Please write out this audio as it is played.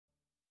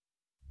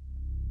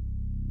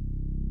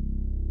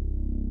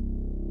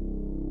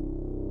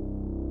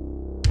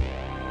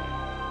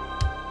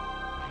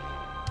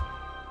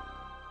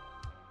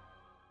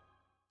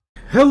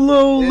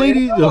Hello,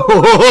 ladies.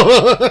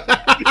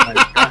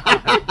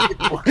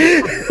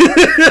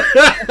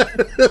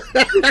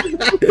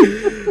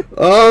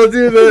 Oh,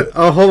 dude.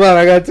 Oh, hold on.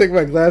 I gotta take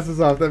my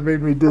glasses off. That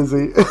made me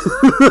dizzy.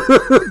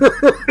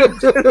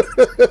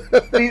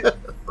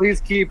 Please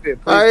keep it.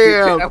 I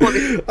am.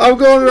 I'm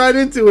going right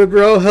into it,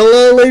 bro.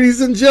 Hello, ladies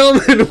and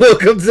gentlemen.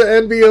 Welcome to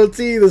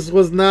NBOT. This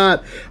was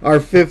not our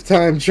 5th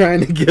time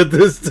trying to get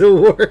this to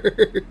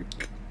work.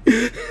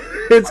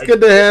 It's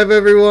good to have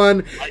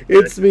everyone.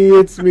 It's me,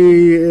 it's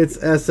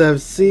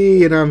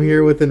SFC, and I'm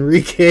here with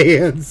Enrique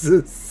and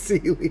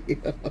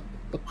Cecilia.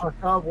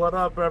 What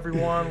up,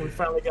 everyone? We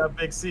finally got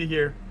Big C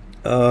here.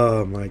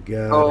 Oh, my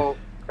God. So,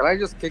 can I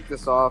just kick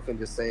this off and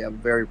just say I'm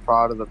very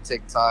proud of the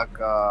TikTok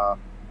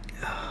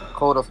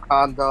code of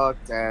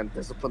conduct and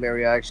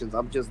disciplinary actions.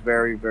 I'm just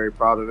very, very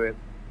proud of it.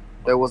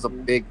 There was a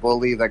big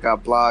bully that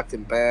got blocked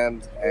and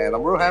banned, and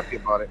I'm real happy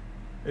about it.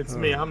 It's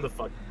me. I'm the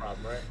fucking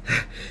problem,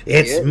 right?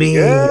 It's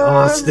me,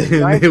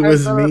 Austin. It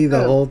was me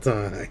the whole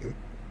time.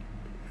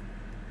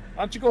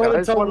 Why don't you go ahead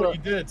and tell me what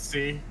you did,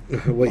 C?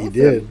 What you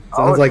did?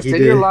 Sounds like you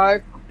did. Your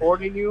life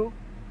supporting you,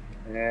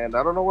 and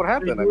I don't know what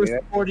happened. You were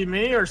supporting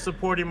me or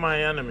supporting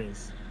my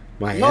enemies?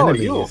 My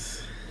enemies. You.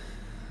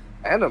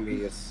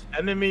 Enemies.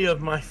 Enemy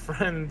of my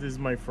friend is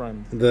my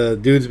friend. The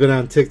dude's been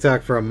on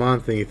TikTok for a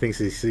month and he thinks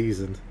he's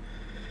seasoned.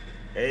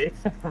 Hey.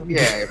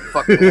 Yeah,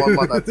 fucking 1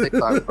 month on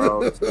TikTok,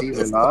 bro.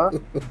 Season, huh?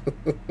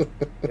 You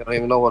don't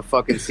even know what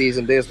fucking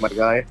season is, my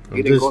guy.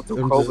 You didn't go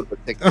through COVID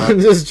with TikTok. I'm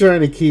just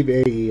trying to keep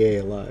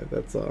AEA alive.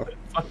 That's all.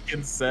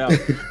 Fucking Sal.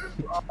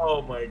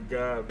 Oh my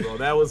God, bro.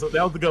 That was a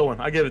good one.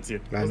 I give it to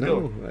you. I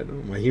know.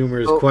 My humor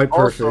is quite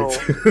perfect. Also,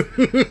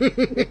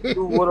 if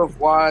you would have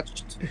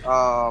watched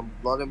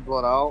Blood In,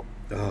 Blood Out,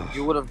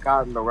 you would have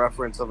gotten the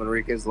reference of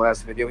Enrique's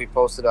last video he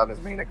posted on his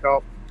main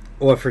account.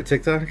 What, for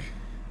TikTok?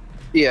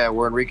 Yeah,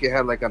 where Enrique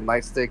had like a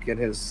nightstick in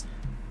his,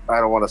 I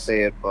don't want to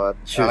say it, but a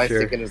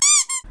nightstick in his,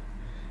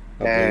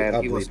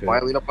 and he was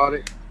smiling about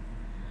it.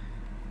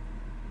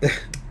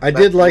 I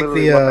did like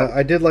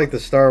the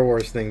Star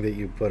Wars thing that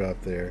you put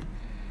up there.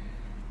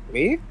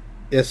 Me?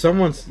 Yeah,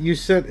 you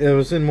sent, it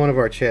was in one of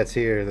our chats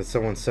here that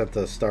someone sent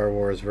the Star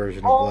Wars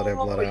version of Blood In,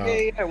 Blood Out.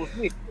 Yeah, it was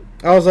me.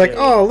 I was like,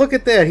 oh, look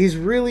at that. He's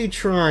really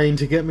trying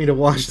to get me to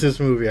watch this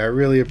movie. I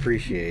really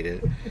appreciate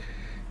it.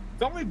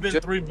 It's only been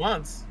 3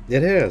 months.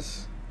 It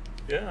has.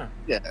 Yeah.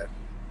 Yeah.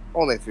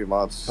 Only 3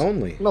 months.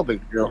 Only. No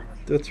big deal.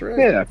 That's right.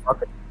 Yeah.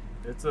 Fuck it.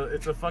 It's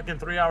a fucking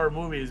 3-hour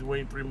movie. He's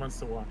waiting 3 months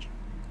to watch.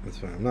 That's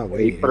fine. I'm not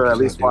waiting. You could at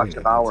least watch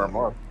an hour a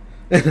month.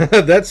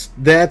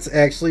 That's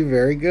actually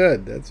very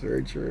good. That's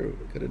very true.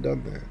 Could have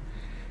done that.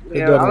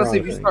 Yeah, honestly,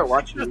 if you start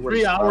watching the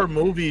 3-hour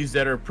movies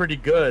that are pretty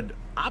good,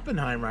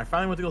 Oppenheimer, I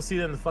finally went to go see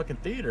that in the fucking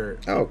theater.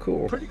 Oh,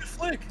 cool. Pretty good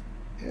flick.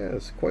 Yeah,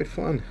 it's quite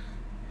fun.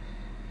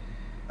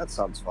 That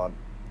sounds fun.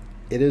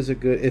 It is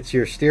it's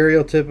your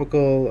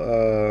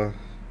stereotypical,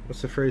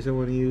 what's the phrase I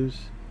want to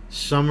use?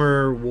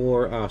 Summer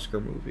war Oscar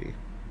movie.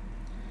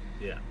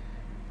 Yeah.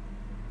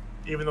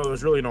 Even though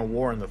there's really no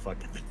war in the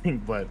fucking thing,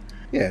 but...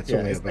 Yeah, it's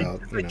only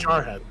about, it's like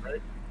Jarhead,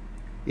 right?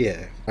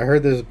 Yeah. I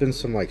heard there's been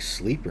some, like,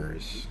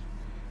 sleepers.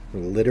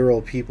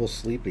 Literal people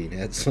sleeping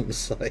at some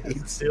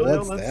sites.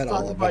 What's that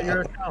all about?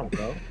 Your account,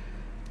 bro.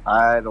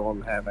 I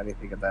don't have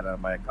anything of that on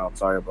my account.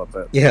 Sorry about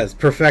that. Yeah, it's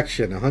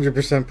perfection.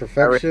 100%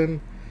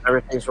 perfection.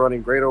 Everything's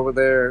running great over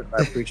there.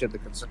 I appreciate the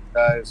concern,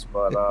 guys,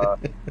 but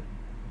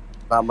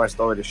not my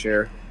story to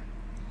share.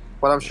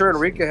 But I'm sure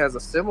Enrique has a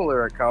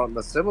similar account and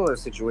a similar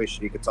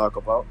situation he could talk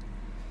about.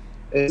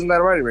 Isn't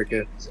that right,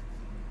 Enrique?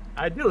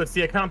 I do. It's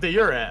the account that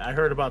you're at. I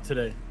heard about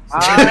today.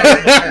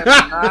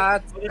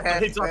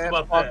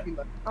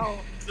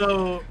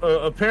 So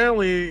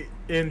apparently,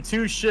 in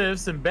 2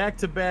 shifts and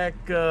back-to-back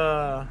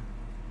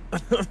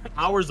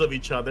hours of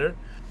each other,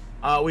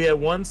 we had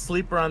one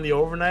sleeper on the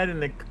overnight,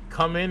 and they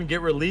come in,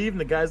 get relieved,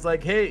 and the guy's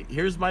like, "Hey,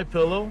 here's my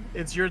pillow.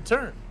 It's your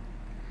turn."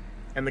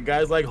 And the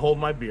guy's like, "Hold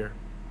my beer."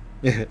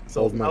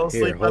 So I was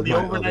asleep on the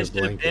overnight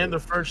shift and the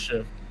first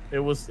shift. It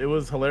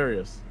was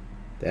hilarious.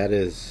 That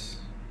is.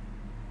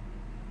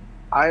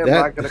 I am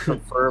not going to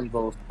confirm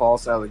those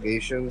false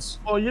allegations.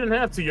 Oh, you didn't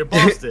have to. Your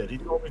boss did. He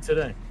told me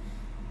today.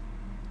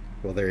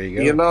 Well, there you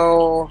go. You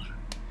know,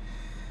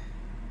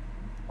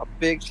 a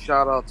big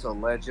shout out to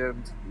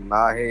legend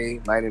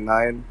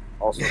Nahe99,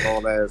 also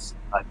known as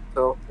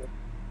Akito.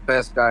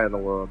 Best guy in the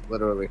world,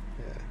 literally.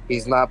 Yeah.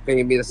 He's not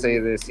paying me to say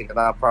this. He did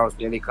not promise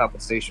me any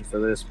compensation for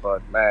this,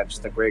 but man,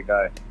 just a great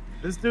guy.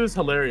 This dude's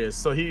hilarious.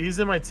 So he's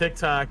in my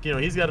TikTok. You know,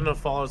 he's got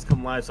enough followers to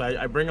come live, so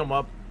I bring him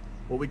up,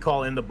 what we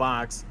call in the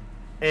box.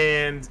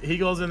 And he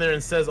goes in there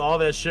and says all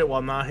that shit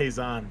while Nahe's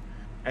on.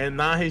 And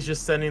Nahe's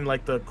just sending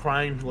like the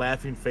crying,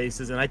 laughing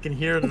faces. And I can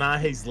hear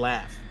Nahe's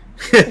laugh.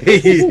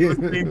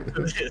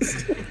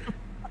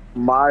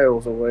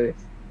 Miles away.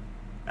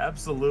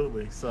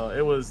 Absolutely. So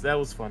that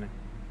was funny.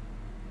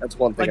 That's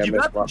one thing like, I missed. You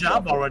got the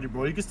job already,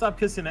 bro. You can stop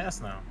kissing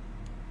ass now.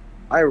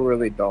 I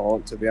really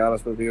don't, to be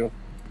honest with you.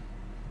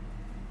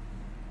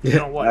 You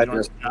know what? You don't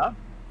have a job?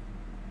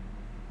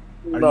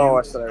 No,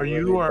 I said I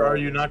really are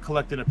you not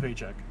collecting a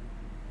paycheck?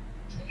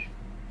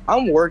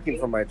 I'm working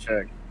for my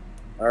check.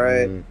 All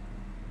right, Mm.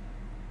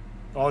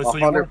 Oh, so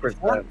you work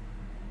before? 100%.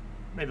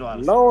 Made a lot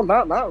of No,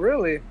 not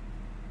really.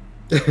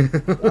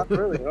 Not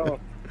really. No.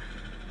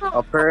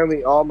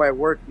 Apparently, all my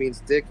work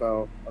means dick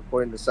now,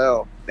 according to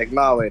Sal.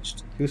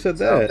 Acknowledged. Who said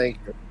Sal, that? thank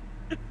you.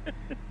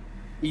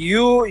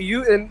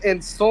 You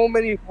in so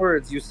many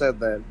words you said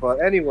that. But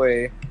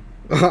anyway,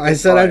 I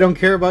said I don't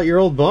care about your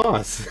old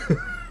boss.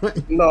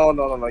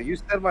 no. You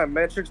said my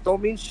metrics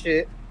don't mean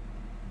shit.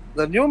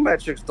 The new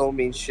metrics don't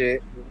mean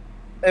shit.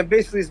 And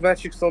basically, these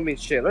metrics don't mean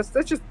shit. Let's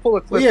just pull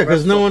a clip. Well, yeah, from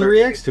because no episode one 13.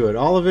 reacts to it.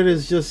 All of it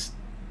is just,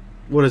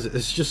 what is it?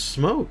 It's just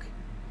smoke.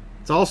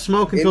 It's all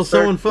smoke until Insert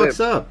someone fucks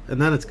clip. up,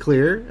 and then it's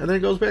clear, and then it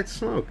goes back to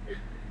smoke.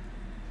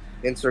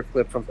 Insert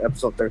clip from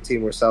episode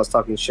 13 where Sal's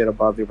talking shit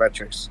about the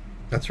metrics.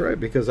 That's right,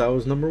 because I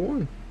was number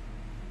one.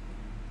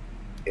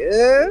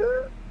 Yeah.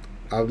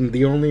 I'm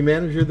the only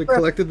manager that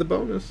collected the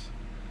bonus.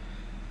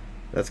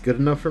 That's good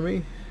enough for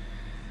me.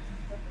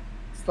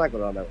 It's not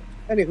going on that way.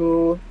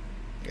 Anywho,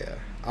 Yeah.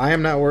 I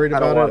am not worried I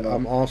don't about it. wanna know.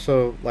 I'm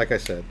also, like I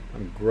said,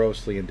 I'm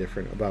grossly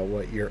indifferent about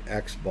what your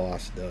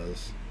ex-boss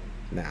does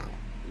now.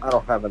 I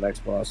don't have an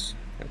ex-boss.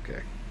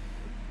 Okay.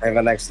 I have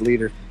an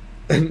ex-leader.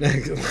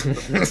 Next.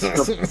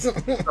 Mr.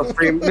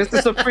 Supreme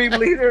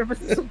Leader.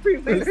 Mr.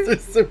 Supreme Leader. Mr.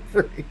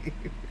 Supreme.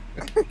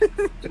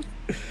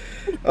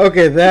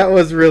 Okay, that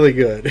was really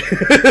good.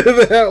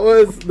 that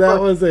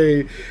was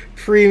a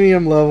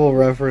premium level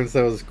reference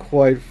that was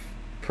quite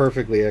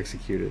perfectly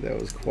executed. That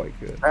was quite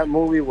good. That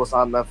movie was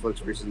on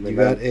Netflix recently. You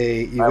man. got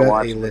a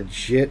watched it.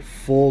 legit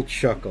full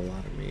chuckle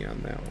out of me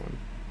on that one.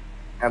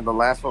 And the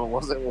last one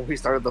wasn't when we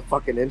started the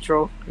fucking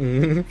intro.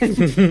 Mhm.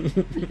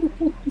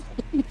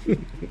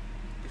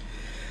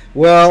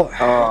 Well,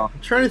 Uh, I'm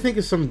trying to think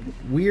of some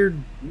weird,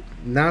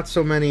 not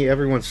so many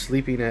everyone's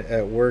sleeping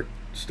at work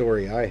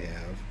story I have.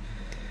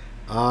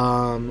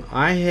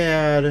 I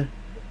had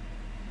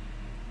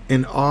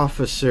an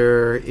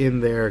officer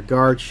in their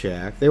guard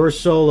shack. They were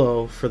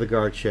solo for the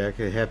guard shack.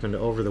 It happened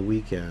over the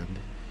weekend.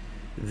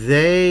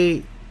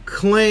 They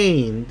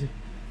claimed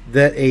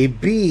that a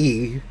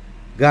bee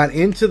got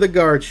into the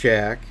guard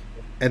shack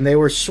and they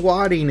were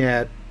swatting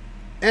at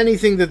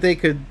anything that they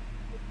could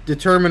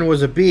determine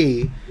was a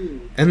bee,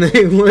 and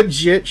they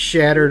legit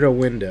shattered a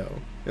window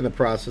in the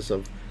process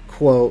of,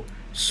 quote,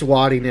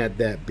 swatting at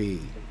that bee.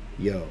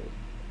 Yo.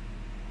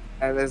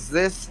 and is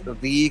this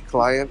the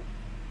client?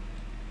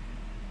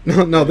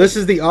 No, this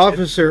is the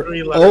officer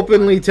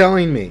openly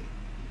telling me.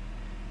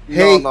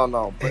 Hey,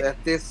 No. But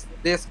at this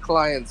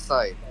client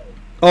site.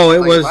 oh, it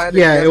Like, was, if I had to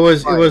yeah, guess, it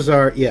was client.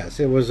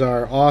 it was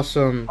our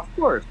awesome, Of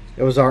course.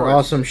 it was our course.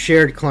 awesome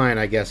shared client,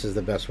 I guess is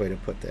the best way to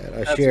put that.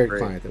 A That's shared great.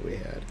 client that we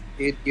had.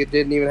 You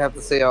didn't even have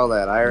to say all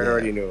that. I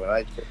already knew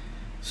it.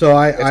 So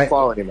It's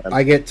quality, man.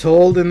 I get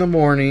told in the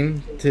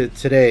morning,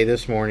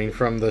 this morning,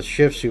 from the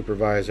shift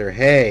supervisor,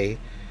 hey,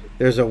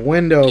 there's a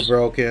window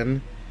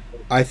broken.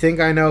 I think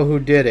I know who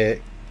did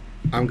it.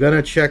 I'm going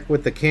to check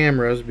with the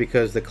cameras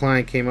because the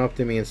client came up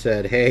to me and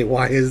said, hey,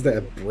 why is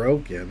that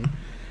broken?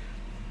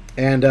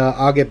 And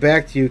I'll get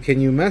back to you.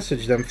 Can you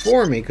message them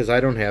for me? Because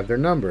I don't have their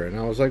number. And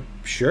I was like,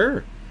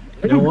 sure.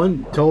 No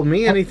one told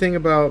me anything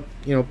about,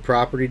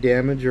 property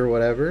damage or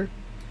whatever.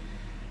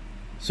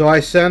 So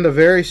I send a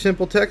very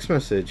simple text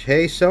message.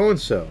 Hey,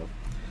 so-and-so,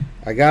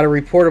 I got a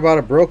report about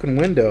a broken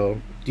window.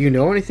 Do you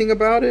know anything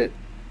about it?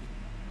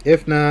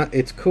 If not,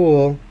 it's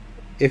cool.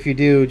 If you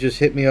do, just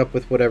hit me up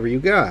with whatever you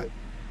got.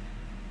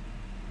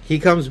 He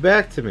comes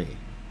back to me.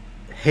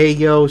 Hey,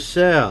 yo,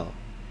 Sal.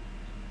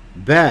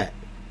 Bet.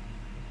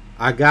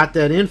 I got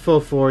that info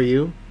for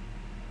you.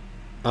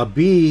 A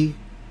bee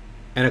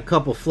and a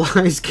couple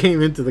flies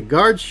came into the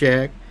guard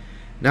shack.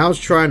 Now I was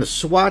trying to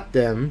swat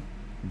them,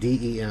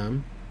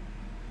 DEM.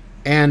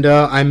 And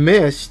I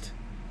missed,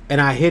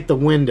 and I hit the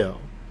window.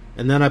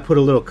 And then I put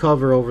a little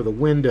cover over the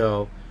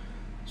window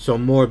so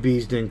more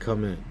bees didn't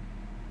come in.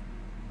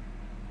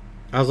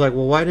 I was like,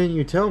 well, why didn't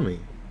you tell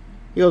me?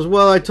 He goes,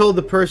 well, I told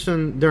the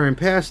person during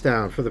pass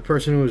down for the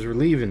person who was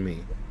relieving me.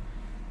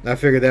 I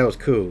figured that was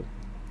cool.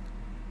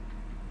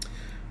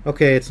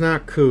 Okay, it's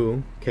not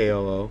cool,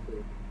 KOO.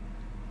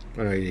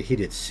 Oh, no, he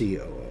did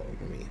COO.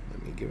 Let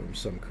me give him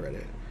some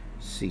credit.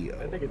 COO.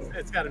 I think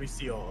it's got to be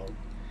COO.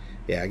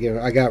 Yeah,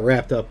 I got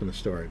wrapped up in the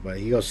story, but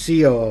he goes,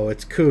 COO,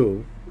 it's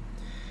cool.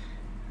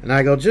 And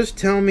I go, just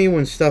tell me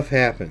when stuff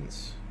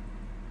happens.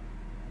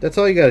 That's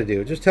all you got to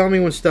do. Just tell me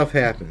when stuff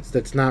happens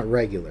that's not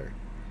regular.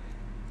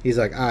 He's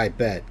like, I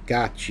bet.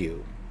 Got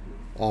you.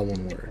 All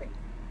one word.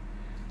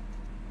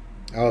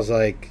 I was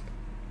like,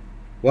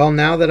 well,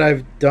 now that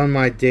I've done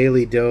my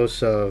daily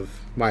dose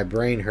of my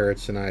brain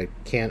hurts and I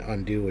can't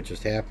undo what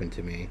just happened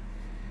to me,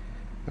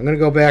 I'm going to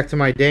go back to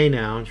my day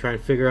now and try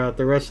and figure out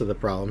the rest of the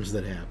problems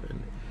that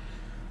happened.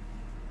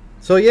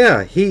 So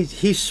yeah, he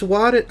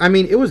swatted. I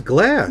mean, it was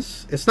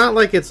glass. It's not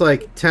like it's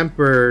like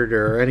tempered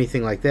or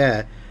anything like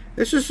that.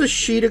 It's just a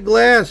sheet of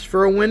glass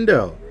for a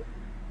window.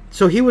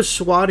 So he was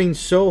swatting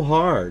so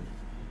hard,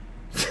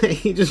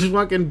 he just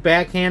fucking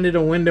backhanded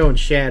a window and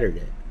shattered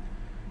it.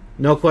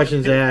 No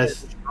questions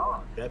asked.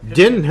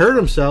 Didn't hurt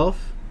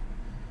himself.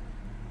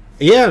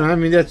 Yeah, I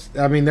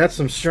mean that's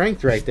some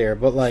strength right there.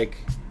 But like,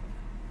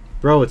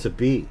 bro, it's a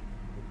bee.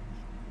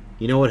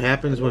 You know what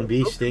happens when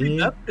bees sting you?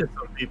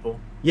 Some people.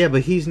 Yeah,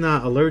 but he's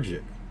not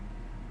allergic.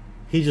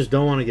 He just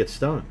don't want to get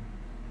stung.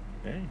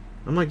 Hey.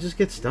 I'm like, just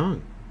get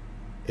stung.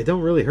 It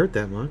don't really hurt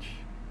that much.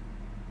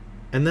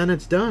 And then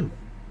it's done.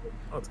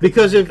 Oh,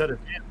 because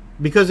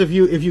if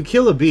you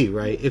kill a bee,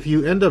 right? If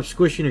you end up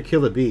squishing or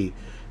kill a bee,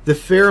 the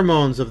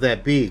pheromones of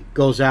that bee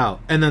goes out,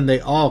 and then they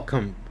all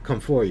come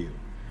for you.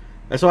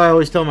 That's why I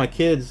always tell my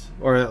kids,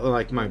 or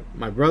like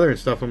my brother and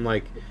stuff, I'm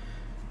like,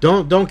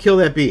 don't kill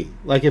that bee.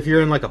 Like if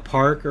you're in like a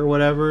park or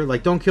whatever,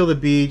 like don't kill the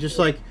bee. Just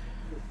take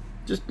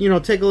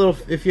a little,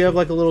 if you have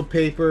like a little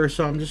paper or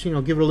something, just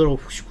give it a little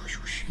whoosh, whoosh,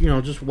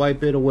 whoosh, just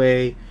wipe it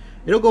away.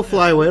 It'll go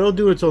fly away. It'll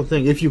do its own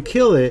thing. If you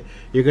kill it,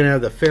 you're gonna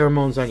have the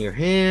pheromones on your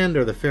hand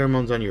or the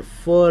pheromones on your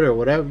foot or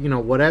whatever,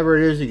 whatever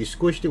it is that you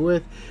squished it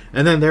with,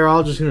 and then they're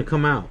all just gonna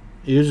come out.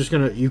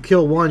 You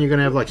kill one, you're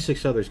gonna have like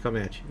 6 others come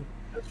at you.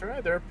 That's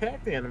right. They're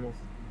pack animals.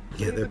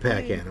 Yeah, they're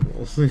pack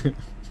animals.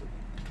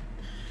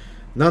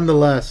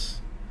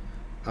 Nonetheless,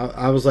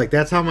 I was like,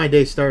 that's how my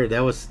day started.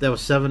 That was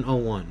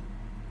 7:01.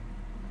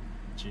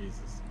 Jesus.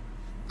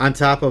 On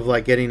top of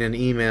like getting an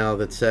email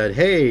that said,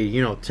 hey,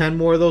 10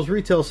 more of those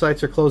retail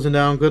sites are closing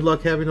down. Good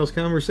luck having those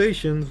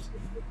conversations.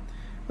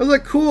 I was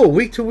like, cool.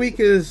 Week to week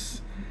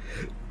is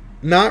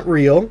not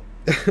real.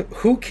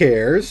 Who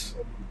cares?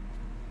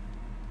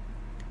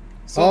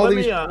 So all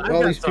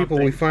these people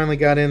we finally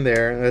got in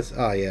there. It's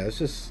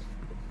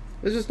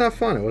just not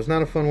fun. It was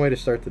not a fun way to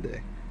start the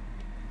day.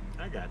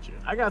 I got you.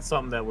 I got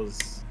something that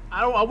was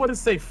I wouldn't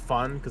say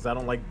fun because I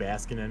don't like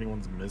basking in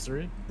anyone's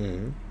misery.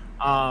 Mm-hmm.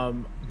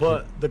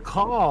 But the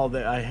call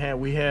that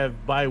we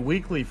have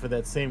bi-weekly for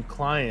that same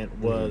client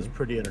was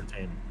pretty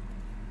entertaining.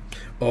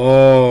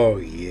 Oh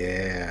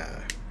yeah.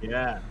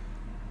 Yeah.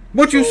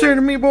 What you say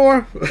to me,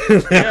 boy?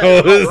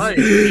 That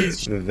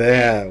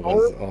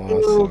was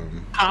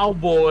awesome.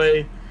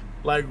 Cowboy,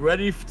 like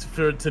ready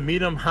to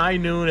meet him high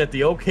noon at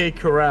the OK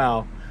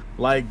Corral,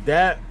 like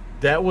that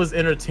was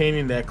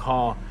entertaining. That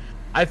call,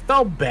 I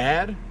felt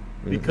bad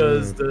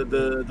because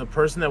the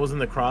person that was in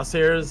the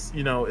crosshairs,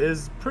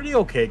 is pretty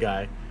okay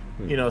guy.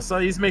 So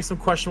he's made some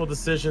questionable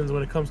decisions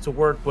when it comes to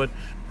work, but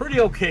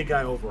pretty okay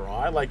guy overall.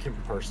 I like him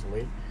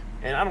personally.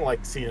 And I don't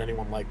like seeing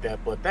anyone like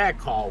that, but that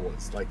call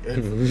was like,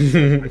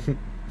 you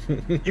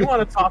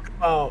want to talk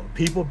about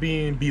people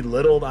being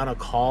belittled on a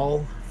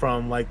call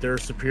from like their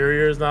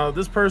superiors. Now,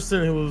 this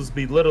person who's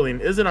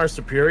belittling isn't our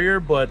superior,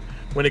 but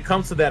when it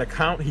comes to that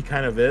account, he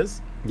kind of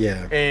is.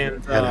 Yeah. And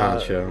at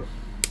honcho.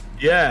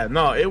 Yeah,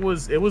 no, it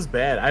was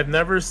bad. I've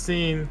never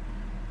seen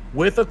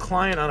with a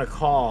client on a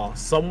call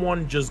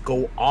someone just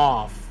go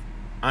off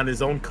on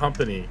his own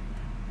company.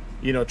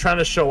 Trying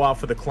to show off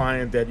for the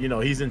client that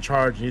he's in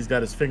charge and he's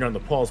got his finger on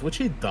the pulse, which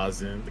he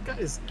doesn't. The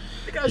guy's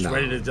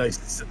ready to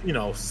just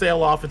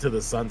sail off into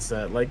the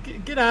sunset.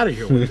 Like get out of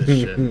here with this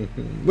shit.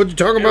 What you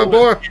talking about,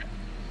 boy?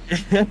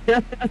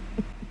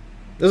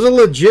 There's a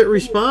legit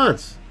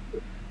response.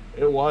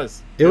 It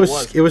was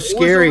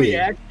scary.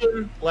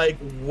 Reaction, like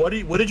what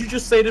did you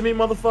just say to me,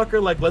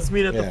 motherfucker? Like let's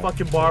meet at the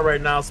fucking bar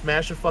right now.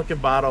 Smash a fucking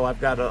bottle. I've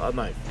got a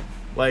knife.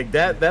 Like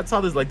that. That's how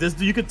this.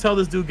 You could tell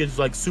this dude gets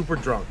like super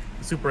drunk,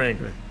 super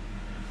angry.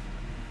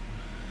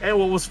 And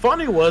what was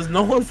funny was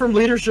no one from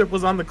leadership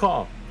was on the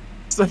call.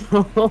 So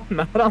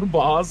not our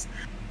boss.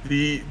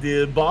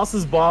 The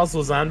boss's boss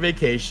was on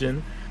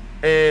vacation.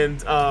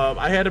 And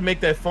I had to make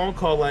that phone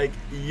call like,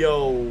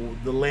 yo,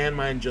 the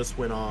landmine just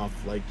went off.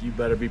 Like, you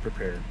better be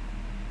prepared.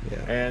 Yeah.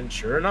 And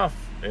sure enough,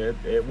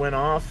 it went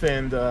off.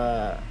 And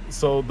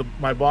so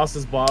my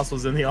boss's boss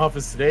was in the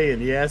office today,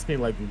 and he asked me,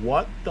 like,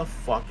 what the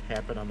fuck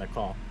happened on that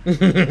call?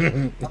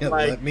 Yeah,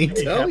 like, let me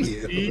tell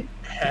you.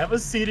 Have a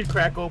seat and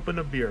crack open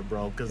a beer,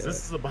 bro, because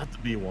this is about to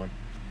be one.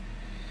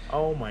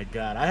 Oh, my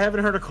God. I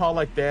haven't heard a call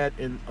like that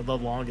in the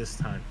longest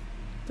time.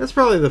 That's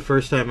probably the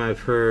first time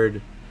I've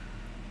heard,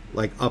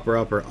 like,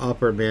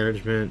 upper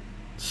management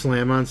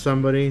slam on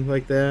somebody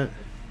like that.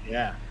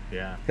 Yeah,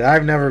 yeah.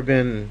 I've never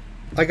been...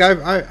 Like,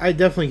 I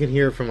definitely can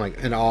hear from,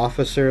 like, an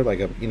officer, like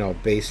a,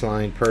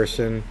 baseline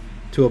person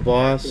to a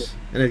boss,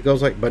 and it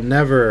goes like, but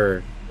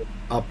never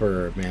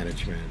upper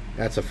management.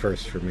 That's a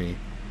first for me.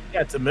 Yeah,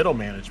 it's a middle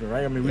management,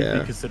 right? I mean, we'd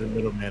be considered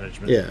middle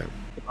management. Yeah.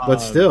 But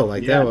still,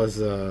 like, that was,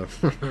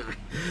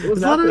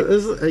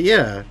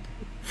 yeah.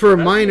 For a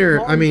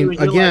minor, I mean,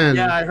 again... Like,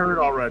 yeah, I heard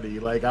already.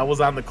 Like, I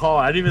was on the call.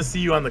 I didn't even see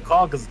you on the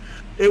call, because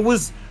it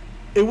was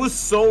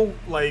so,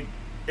 like...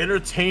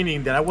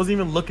 entertaining that I wasn't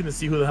even looking to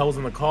see who the hell was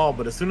on the call,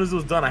 but as soon as it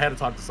was done I had to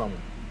talk to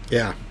someone.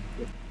 Yeah.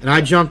 And I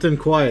jumped in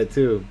quiet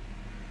too.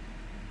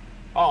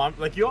 Oh, I'm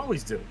like you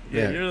always do.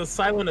 Yeah, you're the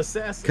silent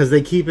assassin. Because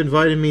they keep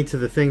inviting me to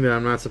the thing that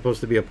I'm not supposed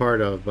to be a part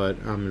of, but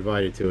I'm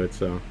invited to it,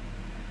 so.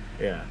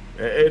 Yeah.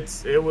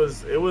 It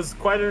was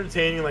quite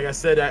entertaining. Like I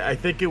said, I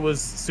think it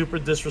was super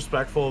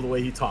disrespectful the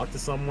way he talked to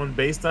someone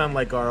based on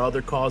like our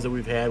other calls that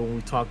we've had when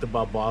we talked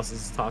about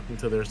bosses talking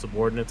to their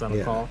subordinates on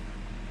a call.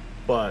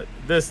 But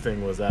this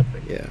thing was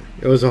epic. Yeah,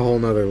 it was a whole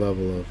nother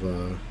level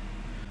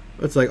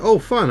It's like, oh,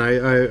 fun!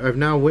 I've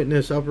now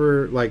witnessed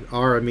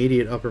our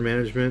immediate upper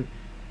management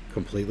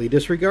completely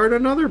disregard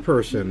another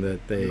person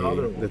that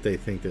they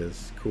think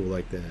is cool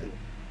like that.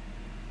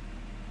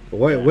 But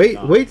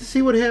wait to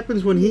see what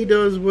happens when he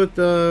does what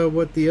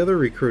the other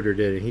recruiter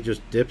did, and he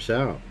just dips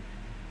out.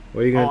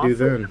 What are you gonna do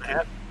then?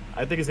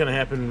 I think it's gonna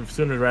happen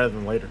sooner rather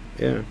than later.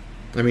 Yeah,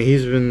 I mean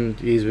he's been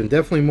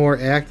definitely more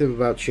active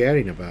about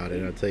chatting about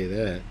it. I'll tell you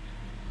that.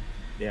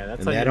 Yeah,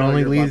 that's. And that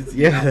only leads.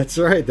 Yeah, that's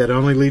right. That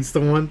only leads to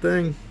one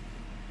thing.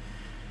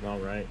 All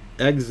right.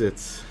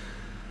 Exits.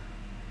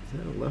 Is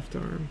that a left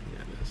arm? Yeah,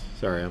 it is.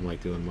 Sorry, I'm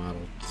like doing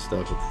model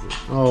stuff.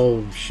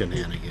 Oh,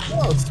 shenanigans.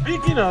 Well,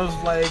 speaking of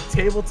like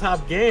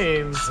tabletop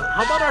games,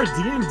 how about our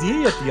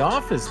D&D at the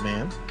office,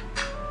 man?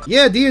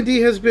 Yeah,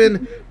 D&D has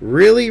been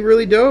really,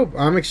 really dope.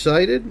 I'm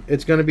excited.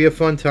 It's going to be a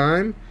fun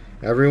time.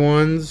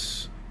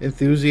 Everyone's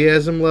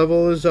enthusiasm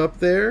level is up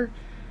there.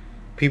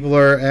 People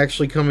are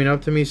actually coming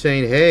up to me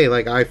saying, "Hey,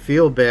 like I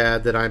feel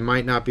bad that I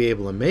might not be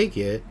able to make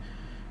it.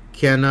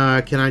 Can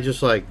I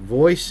just like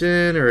voice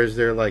in, or is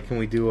there like can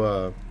we do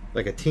a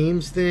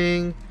Teams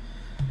thing?"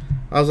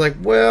 I was like,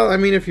 "Well, I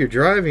mean, if you're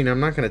driving, I'm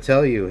not going to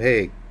tell you,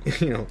 hey,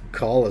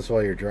 call us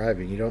while you're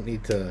driving. You don't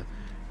need to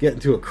get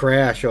into a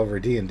crash over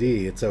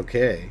D&D. It's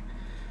okay.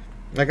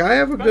 Like I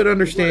have a good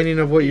understanding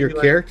of what your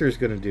character is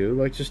going to do.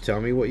 Like just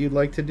tell me what you'd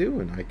like to do,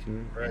 and I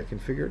can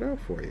figure it out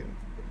for you."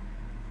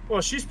 Well,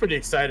 she's pretty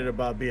excited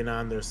about being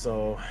on there,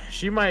 so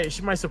she might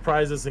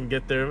surprise us and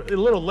get there a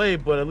little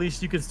late, but at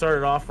least you can start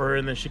it off for her,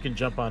 and then she can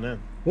jump on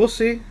in. We'll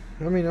see.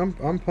 I mean, I'm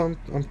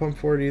pumped. I'm pumped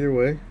for it either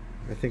way.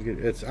 I think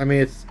it's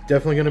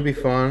definitely going to be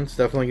fun. It's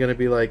definitely going to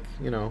be like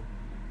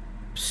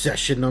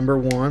session number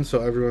 1,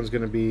 so everyone's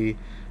going to be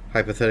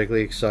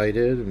hypothetically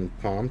excited and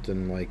pumped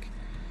and like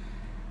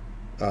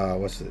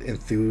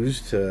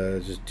enthused to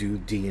just do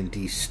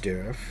D&D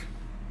stuff.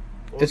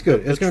 Well, it's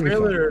good. It's going to be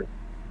fun.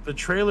 The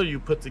trailer you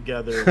put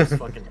together was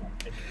fucking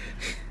epic.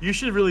 You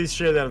should really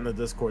share that on the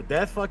Discord.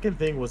 That fucking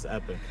thing was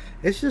epic.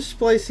 It's just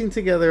splicing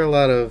together a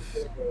lot of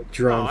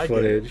drone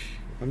footage.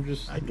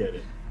 I get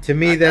it. To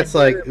me, that's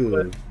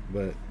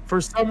but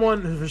for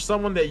someone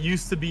that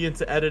used to be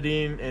into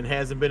editing and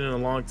hasn't been in a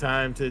long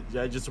time,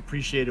 I just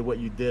appreciated what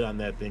you did on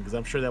that thing because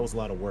I'm sure that was a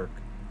lot of work.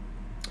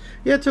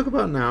 Yeah, it took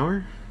about an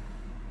hour,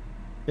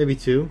 maybe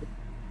 2.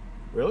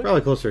 Really? Probably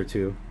closer to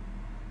 2.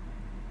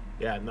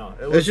 Yeah, no.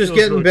 It was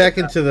getting back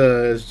into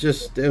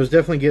it was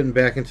definitely getting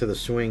back into the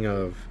swing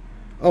of,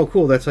 oh,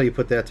 cool, that's how you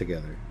put that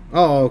together.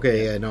 Oh,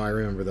 okay, yeah, no, I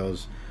remember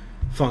those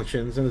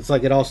functions. And it's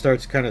like it all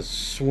starts kind of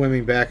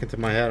swimming back into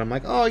my head. I'm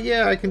like, oh,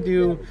 yeah, I can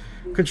do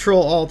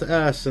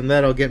Control-Alt-S, and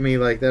that'll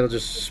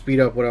just speed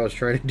up what I was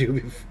trying to do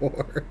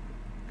before.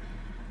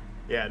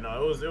 Yeah,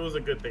 no, it was a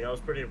good thing. I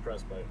was pretty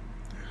impressed by it.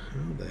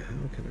 How the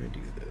hell can I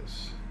do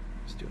this?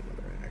 Let's do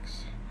another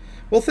X.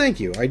 Well, thank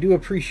you. I do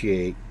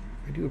appreciate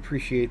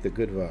the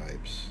good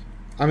vibes.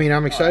 I mean,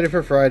 I'm excited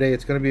for Friday.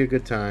 It's going to be a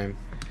good time.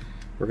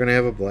 We're going to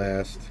have a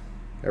blast.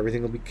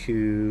 Everything will be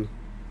cool.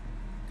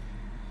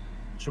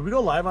 Should we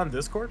go live on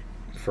Discord?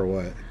 For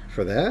what?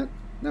 For that?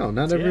 No,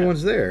 not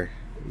everyone's there.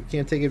 You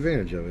can't take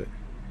advantage of it.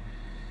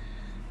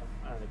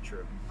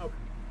 True. Okay.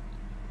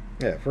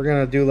 Yeah, if we're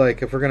going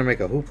to make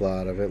a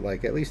hoopla out of it,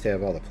 like at least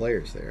have all the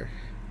players there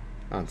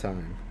on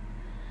time.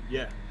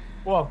 Yeah.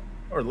 Well,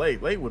 or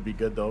late. Late would be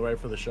good though, right,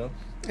 for the show?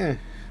 Yeah.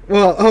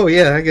 Well, oh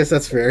yeah, I guess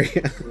that's fair.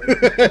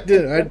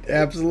 I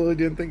absolutely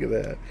didn't think of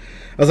that.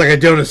 I was like, I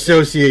don't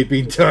associate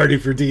being tardy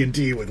for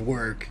D&D with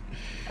work.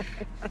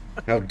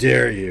 How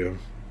dare you?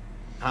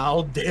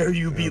 How dare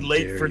you be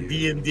late for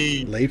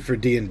D&D? Late for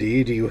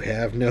D&D? Do you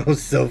have no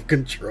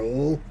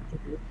self-control?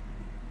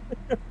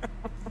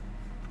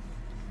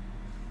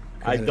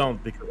 I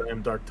don't, because I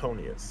am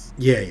Darktonius.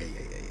 Yeah.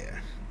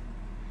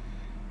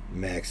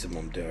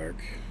 Maximum Dark.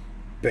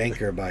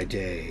 Banker by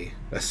day,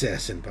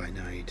 assassin by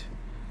night.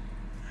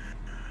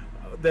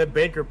 That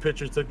banker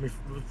picture took me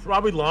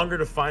probably longer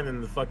to find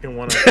than the fucking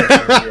one.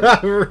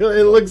 Really,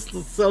 it looks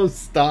so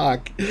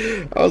stock.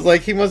 I was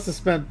like, he must have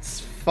spent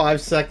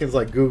 5 seconds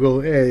like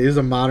Google. Hey, he's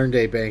a modern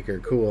day banker.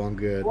 Cool, I'm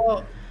good.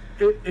 Well,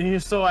 when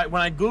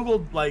I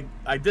Googled, like,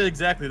 I did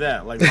exactly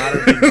that, like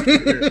modern day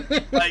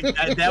banker.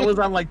 Like that was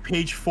on like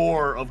page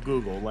 4 of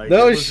Google. Like,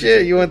 no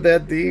shit, you went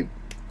that deep.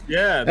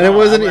 Yeah, and it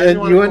wasn't.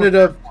 And you ended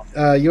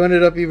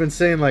up even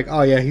saying like,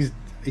 oh yeah,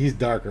 he's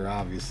darker,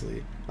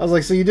 obviously. I was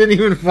like, so you didn't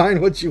even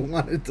find what you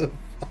wanted to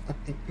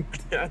find.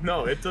 Yeah,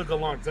 no, it took a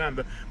long time.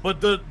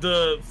 But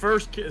the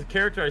first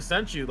character I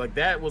sent you, like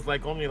that was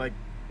like only like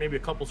maybe a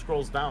couple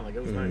scrolls down. Like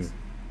it was nice.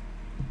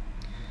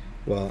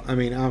 Well, I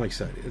mean, I'm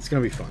excited. It's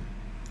gonna be fun.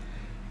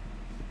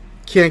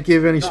 Can't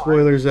give any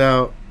spoilers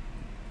out,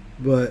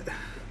 but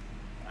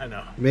I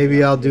know.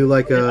 Maybe I'll do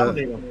like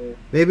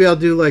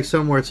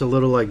somewhere it's a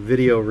little like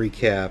video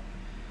recap,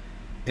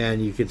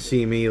 and you can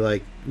see me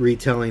like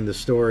retelling the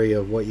story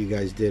of what you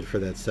guys did for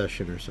that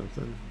session or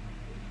something.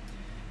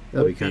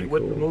 That'd be kind of cool.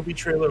 With the movie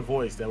trailer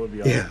voice, that would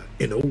be awesome. Yeah,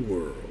 in a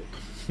world.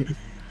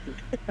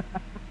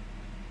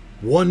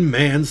 One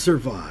man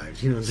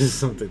survived. Just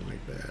something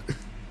like that.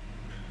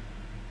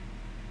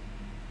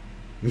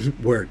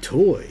 where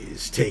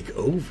toys take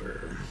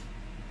over.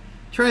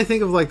 Trying to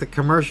think of like the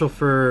commercial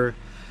for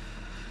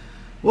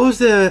what was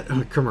that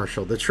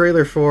commercial? The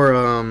trailer for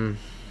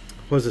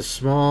was it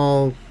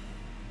Small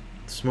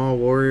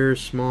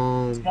Warriors,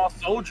 Small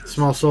Soldiers.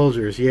 Small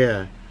Soldiers,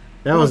 yeah.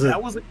 That was a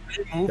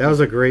great movie. That was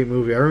a great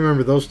movie. I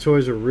remember those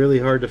toys were really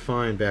hard to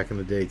find back in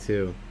the day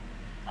too.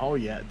 Oh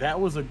yeah, that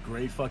was a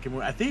great fucking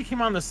movie. I think it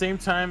came on the same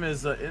time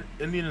as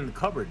Indian in the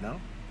Cupboard, no?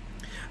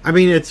 I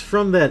mean, it's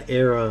from that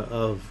era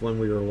of when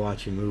we were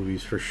watching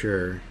movies for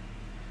sure.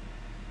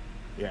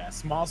 Yeah,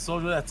 Small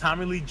Soldier. That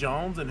Tommy Lee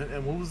Jones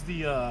and what was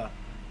the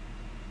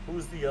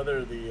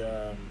other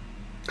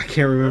I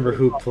can't remember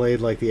who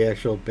played like the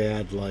actual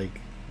bad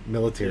like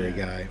military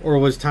guy, or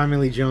was Tommy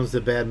Lee Jones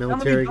the bad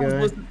military guy?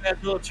 Was the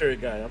bad military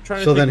guy. I'm trying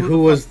to. So think then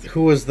who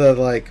was the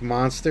like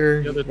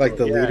monster, like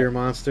the leader yeah.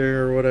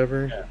 monster or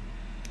whatever? Yeah.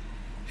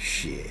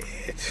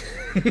 Shit,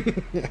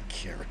 I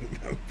can't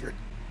remember.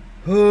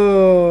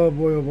 Oh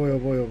boy! Oh boy! Oh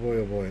boy! Oh boy!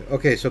 Oh boy!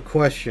 Okay, so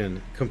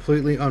question,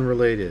 completely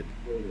unrelated.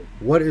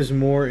 What is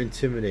more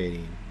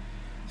intimidating?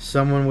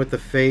 Someone with the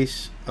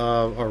face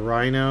of a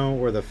rhino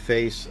or the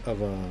face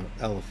of a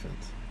elephant?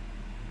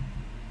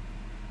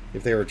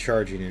 If they were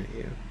charging at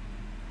you.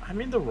 I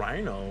mean, the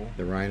rhino.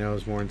 The rhino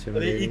is more Are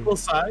intimidating. they equal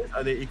size?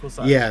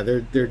 Yeah,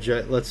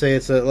 let's say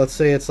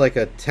it's like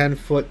a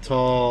 10-foot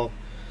tall,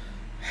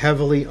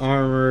 heavily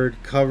armored,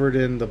 covered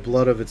in the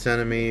blood of its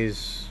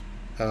enemies,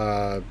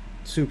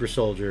 super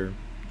soldier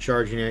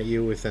charging at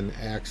you with an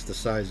axe the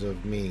size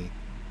of me.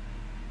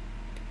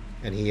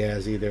 And he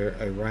has either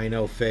a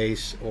rhino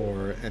face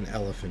or an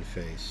elephant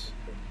face.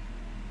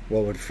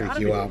 What would freak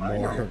you out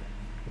more?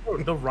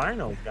 The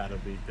rhino gotta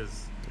be,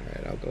 because...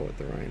 Alright, I'll go with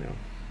the rhino.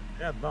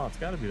 Yeah, no, it's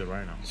gotta be the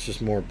rhino. It's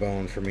just more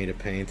bone for me to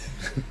paint.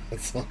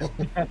 That's all.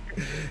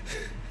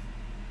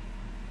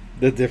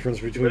 The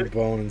difference between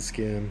bone and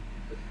skin.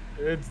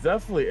 It's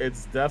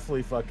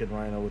definitely fucking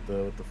rhino with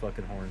the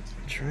fucking horns.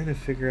 I'm trying to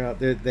figure out...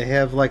 They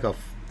have like a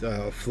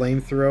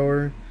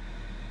flamethrower.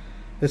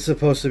 It's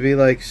supposed to be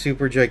like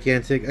super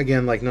gigantic.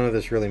 Again, like none of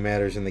this really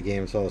matters in the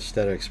game. It's all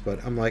aesthetics.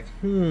 But I'm like,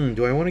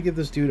 do I want to give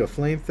this dude a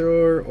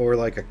flamethrower or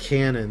like a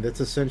cannon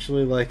that's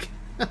essentially like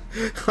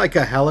like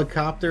a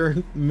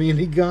helicopter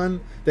minigun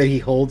that he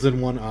holds in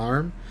one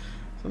arm?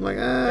 So I'm like,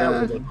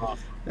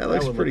 that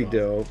looks pretty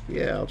dope.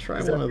 Yeah, I'll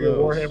try one of those.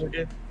 Warhammer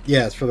game?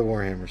 Yeah, it's for the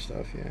Warhammer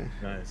stuff. Yeah.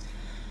 Nice.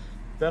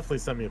 Definitely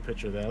send me a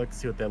picture of that. I'd like to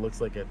see what that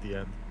looks like at the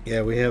end.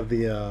 Yeah, we have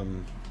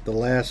the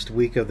last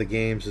week of the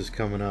games is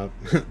coming up.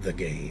 The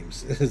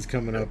games is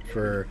coming up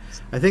for.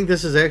 I think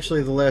this is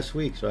actually the last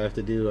week, so I have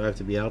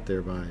to be out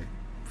there by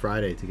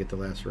Friday to get the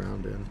last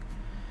round in.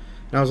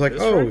 And I was like,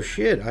 oh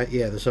shit!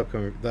 This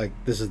upcoming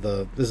this is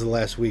the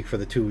last week for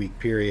the 2-week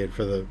period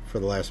for the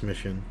last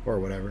mission or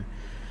whatever.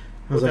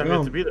 I was like,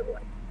 to be there?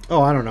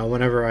 Oh, I don't know.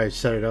 Whenever I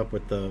set it up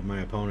with my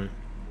opponent,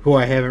 who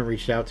I haven't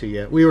reached out to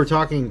yet. We were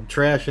talking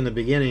trash in the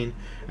beginning,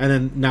 and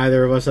then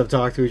neither of us have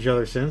talked to each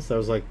other since. That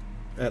was like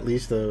at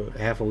least a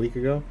half a week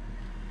ago.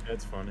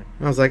 That's funny.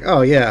 I was like,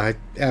 oh yeah, I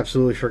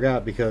absolutely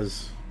forgot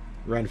because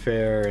Ren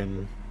Fair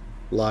and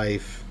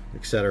Life,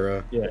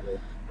 etc. Yeah.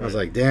 I was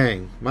like,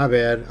 dang, my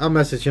bad. I'll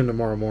message him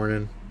tomorrow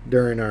morning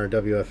during our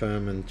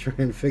WFM and try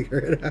and figure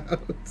it out.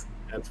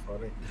 That's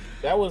funny.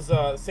 That was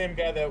the same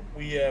guy that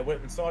we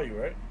went and saw you,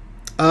 right?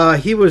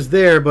 He was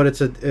there, but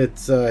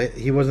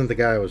he wasn't the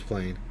guy I was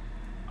playing.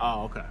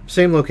 Oh, okay.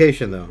 Same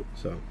location though,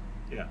 so.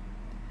 Yeah.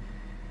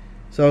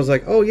 So I was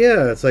like, oh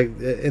yeah, it's like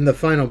in the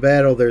final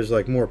battle there's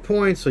like more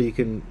points, so you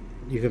can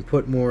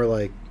put more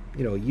like,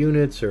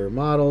 units or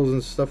models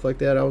and stuff like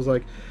that. I was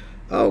like,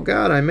 oh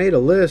god, I made a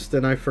list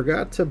and I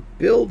forgot to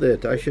build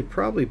it. I should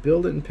probably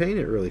build it and paint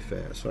it really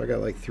fast. So I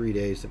got like 3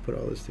 days to put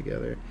all this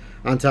together.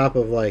 On top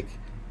of like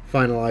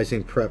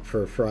finalizing prep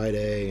for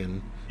Friday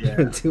and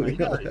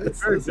doing all that.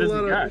 So it's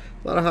a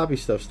lot of hobby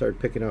stuff started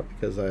picking up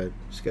because I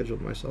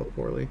scheduled myself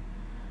poorly.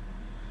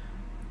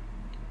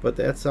 But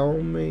that's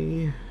on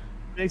me.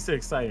 Makes it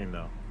exciting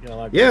though.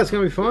 It's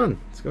gonna be fun.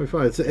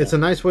 It's a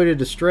nice way to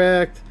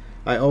distract.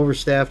 I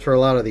overstaffed for a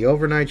lot of the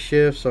overnight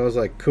shifts, so I was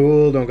like,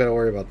 cool, don't gotta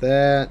worry about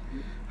that.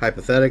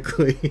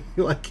 Hypothetically,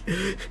 like,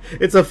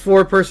 it's a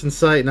 4-person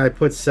site and I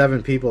put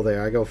 7 people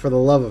there. I go, for the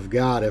love of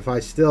God, if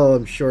I still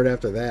am short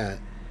after that,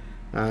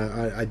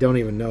 I don't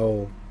even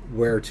know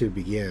where to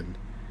begin.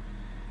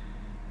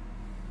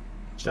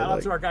 Shout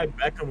out to our guy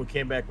Beckham who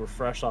came back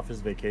refreshed off his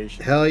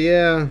vacation. Hell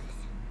yeah.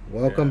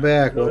 Welcome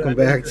back. Welcome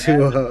back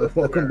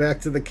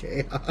to the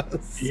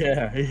chaos.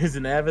 Yeah, he's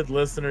an avid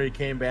listener. He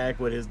came back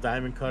with his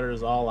diamond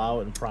cutters all out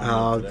and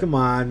oh, come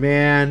on,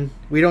 man.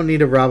 We don't need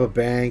to rob a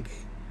bank.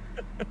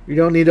 We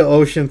don't need to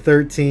Ocean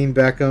 13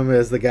 Beckham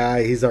as the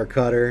guy. He's our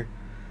cutter.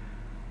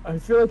 I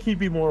feel like he'd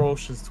be more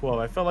Ocean's 12.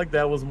 I felt like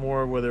that was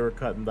more where they were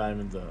cutting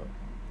diamonds out.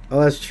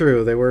 Oh, that's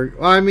true. They were.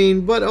 I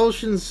mean, but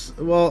Ocean's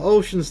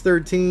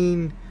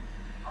 13.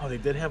 Oh, they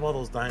did have all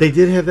those diamonds. They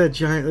did have that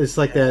giant. It's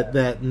like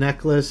that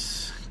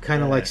necklace.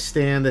 Kind of like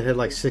stand that had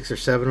like 6 or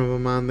 7 of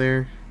them on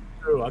there.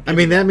 True, I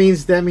mean that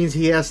means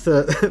he has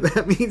to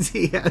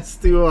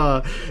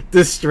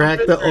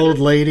distract the old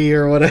lady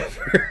or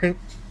whatever.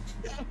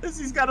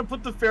 He's got to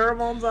put the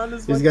pheromones on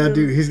his. He's got to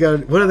do. He's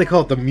got. What do they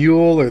call it? The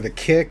mule or the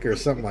kick or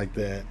something like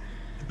that.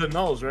 The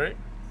nose, right?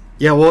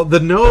 Yeah. Well, the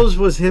nose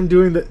was him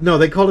doing the. No,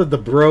 they called it the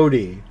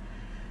Brody.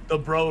 The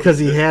Brody. Because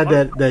he had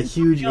that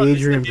huge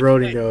Adrian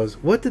Brody nose.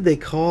 What did they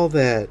call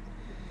that?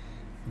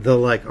 The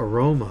like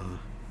aroma.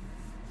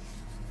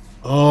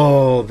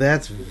 Oh,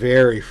 that's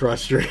very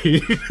frustrating.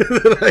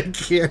 That I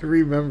can't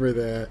remember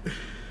that.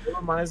 It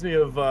reminds me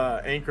of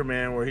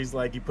Anchorman, where he's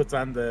like, he puts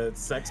on the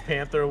Sex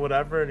Panther or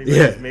whatever, and he's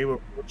like, he's made with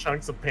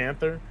chunks of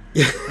panther.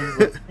 He's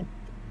like,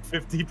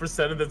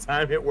 50% of the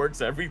time, it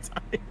works every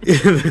time. Yeah,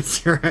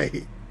 that's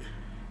right.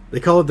 They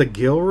call it the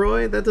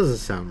Gilroy? That doesn't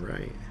sound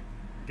right.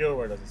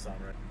 Gilroy doesn't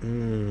sound right.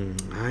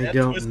 I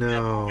don't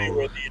know.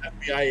 Where the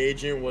FBI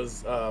agent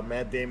was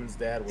Matt Damon's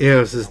dad. Yeah,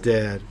 it was his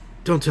dad.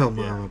 Don't tell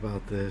Mom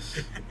about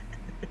this.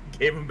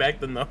 Gave him back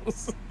the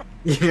nose.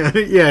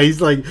 Yeah, he's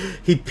like,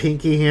 he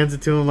pinky hands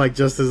it to him like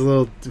just his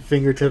little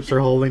fingertips are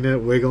holding it,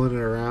 wiggling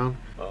it around.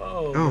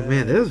 Oh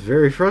man, that is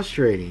very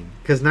frustrating.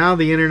 Because now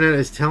the internet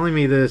is telling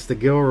me that it's the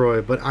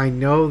Gilroy, but I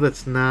know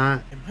that's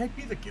not. It might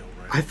be the Gilroy.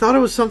 I thought it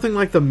was something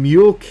like the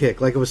mule kick,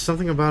 like it was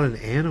something about an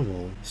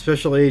animal.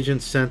 Special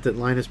agent scent that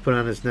Linus put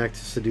on his neck to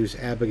seduce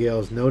Abigail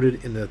is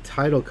noted in the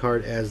title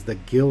card as the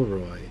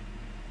Gilroy.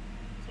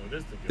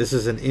 This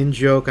is an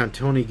in-joke on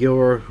Tony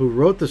Gilroy, who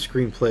wrote the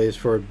screenplays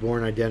for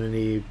Bourne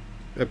Identity,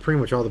 pretty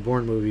much all the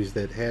Bourne movies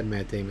that had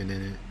Matt Damon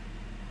in it.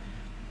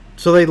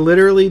 So they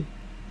literally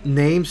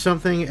named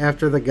something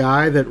after the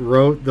guy that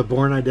wrote the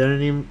Bourne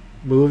Identity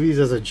movies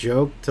as a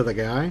joke to the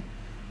guy?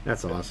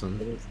 That's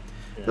awesome.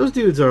 Yeah. Those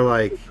dudes are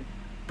like...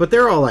 But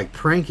they're all like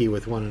pranky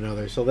with one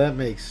another, so that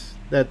makes...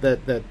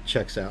 That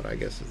checks out, I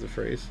guess is the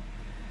phrase.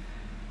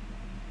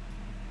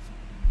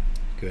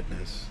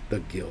 Goodness. The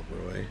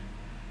Gilroy.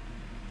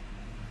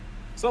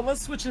 So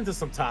let's switch into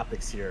some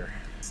topics here,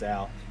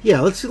 Sal.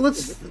 Yeah, let's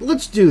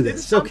do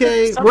this.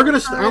 Okay, I'm gonna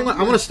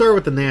start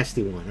with the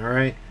nasty one. All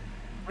right.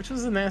 Which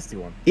is the nasty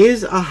one?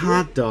 Is a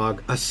hot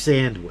dog a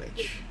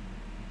sandwich?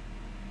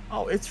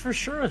 Oh, it's for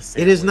sure a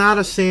sandwich. It is not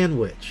a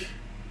sandwich.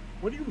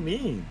 What do you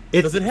mean?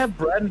 Does it have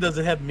bread and does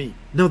it have meat?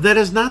 No, that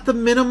is not the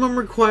minimum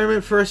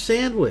requirement for a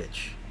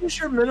sandwich. What's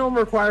your minimum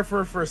required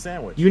for a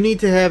sandwich? You need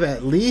to have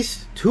at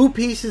least 2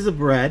 pieces of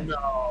bread.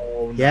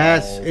 No.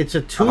 Yes, it's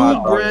a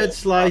 2 bread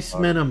slice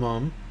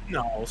minimum.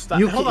 No,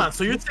 stop. Hold on.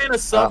 So you're saying a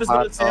sub is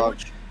not a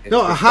sandwich?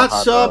 No, a hot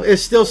sub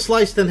is still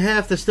sliced in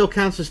half. That still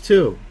counts as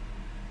 2.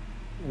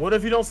 What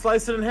if you don't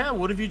slice it in half?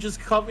 What if you just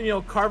carve out the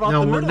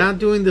middle? No, we're not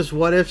doing this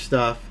what if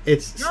stuff.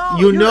 It's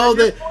you know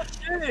that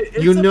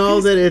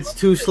it's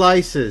 2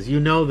 slices.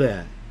 You know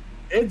that.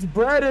 It's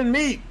bread and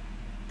meat.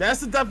 That's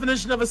the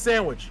definition of a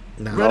sandwich.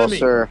 No,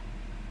 sir.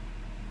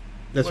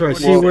 That's right.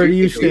 See, where do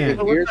you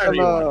stand?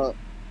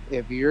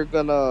 If you're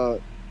gonna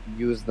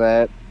use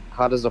that,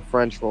 how does a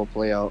French roll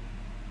play out?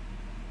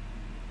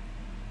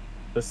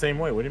 The same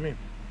way. What do you mean?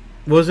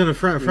 Wasn't a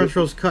French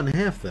roll's cut in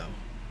half though?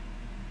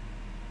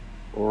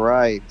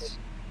 Right.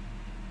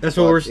 That's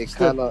what we're.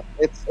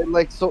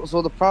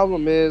 So the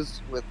problem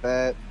is with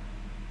that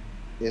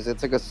is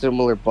it's like a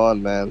similar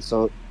bun, man.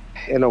 So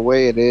in a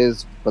way it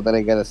is, but then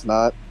again it's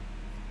not.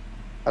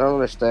 I don't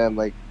understand.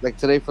 Like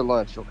today for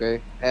lunch,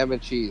 okay, ham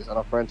and cheese on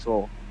a French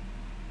roll.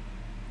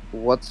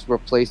 What's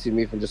replacing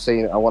me from just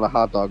saying I want a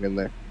hot dog in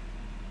there?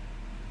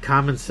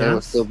 Common sense. It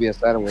would still be a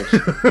sandwich.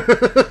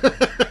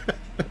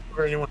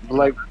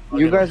 Like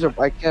you guys are.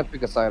 I can't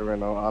pick a side right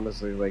now.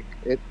 Honestly, like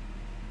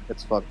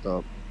it's fucked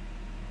up.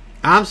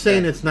 I'm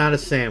saying it's not a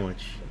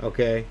sandwich.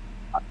 Okay.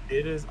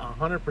 It is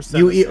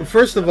 100%.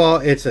 First of all,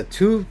 it's a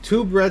two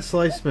bread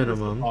slice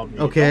minimum.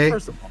 Okay.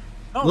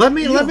 No, let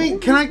me.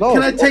 Can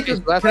I take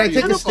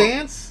a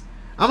stance?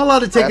 I'm allowed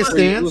to take a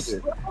stance.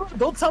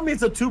 Don't tell me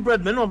it's a 2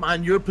 bread minimum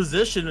on your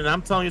position, and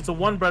I'm telling you it's a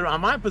 1 bread on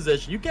my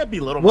position. You can't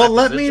belittle. Well,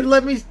 let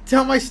me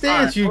tell my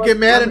stance. You get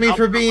mad at me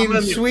for being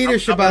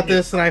Swedish about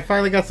this, and I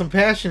finally got some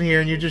passion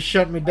here, and you just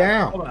shut me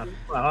down. Hold on.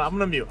 I'm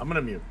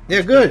gonna mute.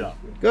 Yeah,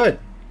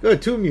 good.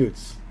 2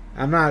 mutes.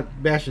 I'm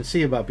not bashing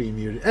C about being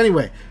muted.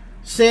 Anyway,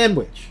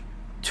 sandwich,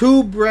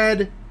 2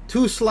 bread,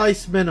 2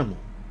 slice minimum.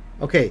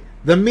 Okay,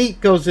 the meat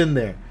goes in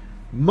there.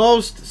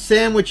 Most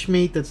sandwich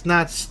meat that's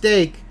not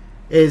steak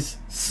is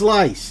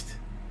sliced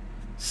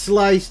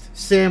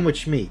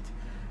sandwich meat.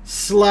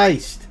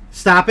 Sliced.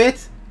 Stop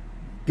it.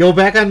 Go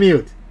back on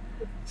mute.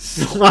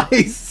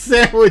 Sliced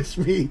sandwich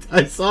meat.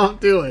 I saw him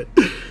do it.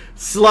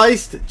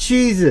 Sliced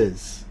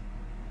cheeses.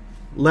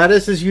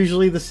 Lettuce is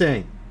usually the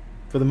same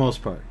for the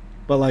most part.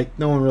 But like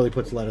no one really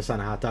puts lettuce on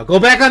a hot dog. Go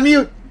back on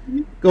mute.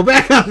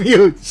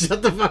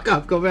 Shut the fuck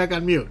up. Go back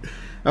on mute.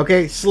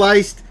 Okay,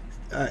 sliced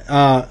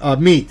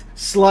meat.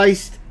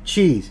 Sliced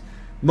cheese.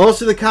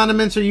 Most of the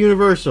condiments are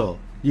universal.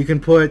 You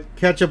can put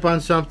ketchup on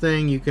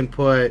something. You can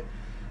put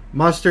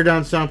mustard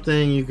on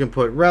something. You can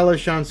put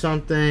relish on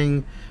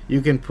something.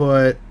 You can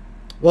put...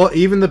 Well,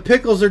 even the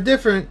pickles are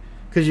different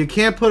because you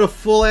can't put a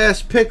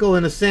full-ass pickle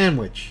in a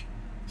sandwich.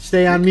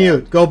 Stay on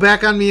mute. Go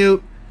back on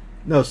mute.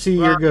 No, see,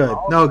 you're good.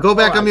 No, go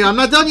back on mute. I'm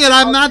not done yet.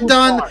 I'm not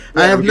done.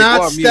 I have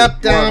not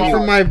stepped down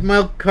from my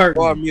milk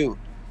carton. Go on mute.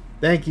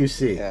 Thank you,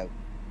 C. Yeah.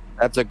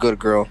 That's a good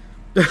girl.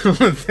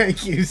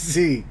 Thank you,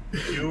 C.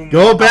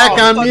 Go back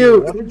on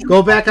mute.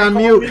 Go back on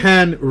mute,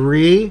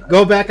 Henry.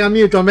 Go back on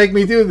mute. Don't make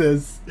me do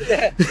this.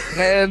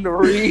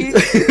 Henry.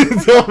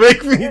 Don't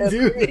make me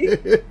do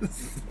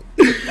this.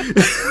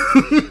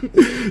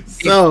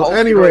 So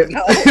anyway,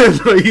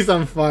 he's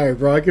on fire,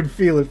 bro. I can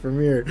feel it from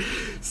here.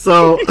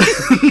 So,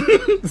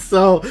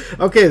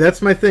 okay,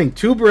 that's my thing.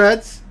 Two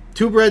bread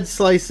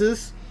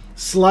slices,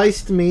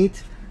 sliced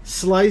meat,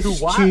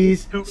 sliced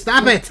cheese.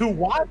 Stop it. To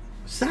what?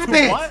 Stop To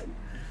it. what?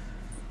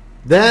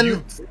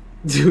 Then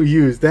to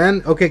use.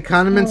 Then okay,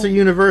 condiments are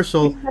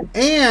universal,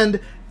 and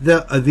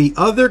the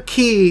other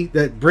key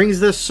that brings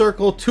this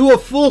circle to a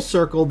full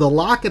circle, the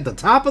lock at the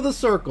top of the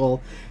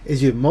circle,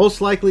 is you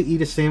most likely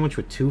eat a sandwich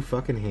with two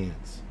fucking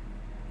hands.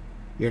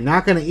 You're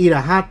not going to eat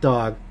a hot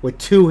dog with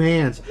two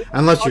hands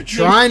unless you're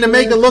trying to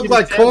make it look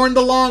like corn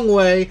the long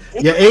way.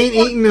 You ain't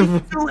eating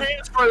them. Two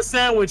hands for a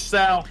sandwich,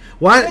 Sal.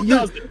 Why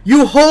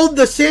you hold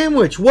the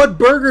sandwich? What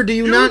burger do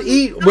you not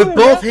eat with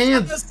both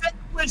hands? The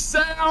sandwich,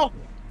 Sal.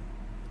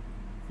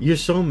 You're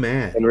so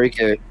mad.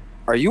 Enrique,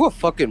 are you a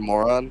fucking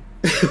moron?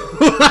 How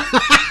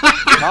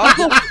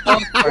the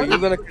fuck are you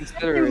gonna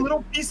consider You it?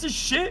 little piece of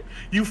shit.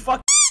 You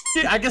fucking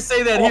shit. I can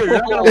say that here.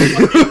 You're not gonna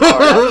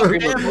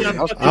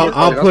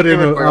I'll put in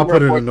a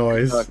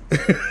noise. I'll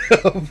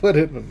put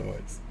in a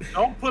noise.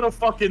 Don't put a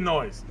fucking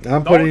noise.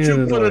 I'm putting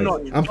in a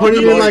noise. I'm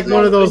putting in like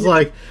one of those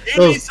like He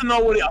needs to know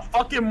what a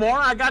fucking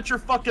moron. I got your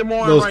fucking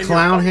moron those right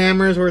clown here.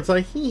 hammers where it's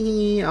like hee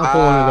hee. I'll put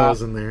one of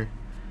those in there.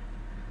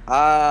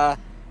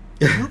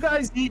 You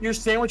guys eat your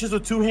sandwiches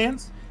with two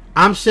hands?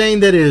 I'm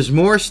saying that it is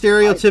more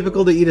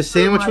stereotypical to eat a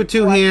sandwich with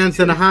two hands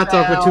than a hot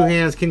dog with two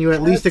hands. Can you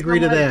at least agree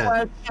to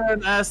that?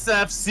 Question,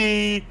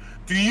 SFC.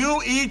 Do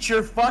you eat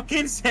your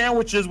fucking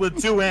sandwiches with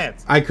two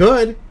hands? I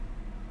could,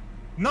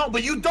 No,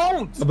 but you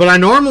don't. but I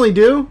normally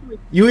do.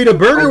 You eat a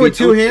burger with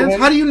two hands?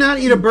 How do you not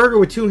eat a burger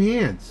with two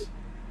hands?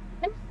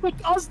 With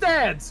us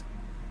dads.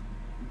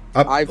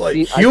 I've Like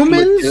seen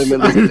humans?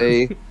 legitimately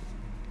say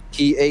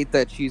he ate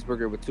that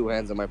cheeseburger with two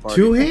hands at my party.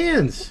 Two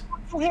hands.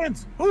 Two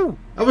hands. Who?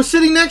 I was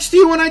sitting next to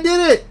you when I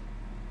did it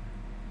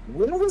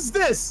When was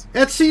this?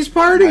 at C's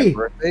My party.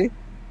 birthday?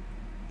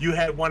 You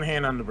had one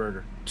hand on the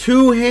burger.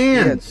 Two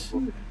hands.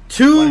 One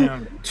Two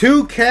hand.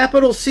 two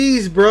capital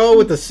C's, bro,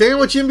 with the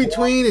sandwich in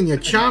between and you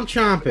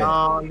chomp it.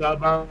 On the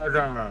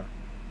burger.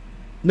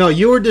 No,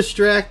 you were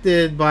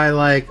distracted by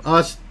like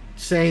us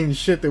saying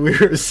shit that we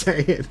were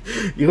saying.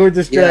 You were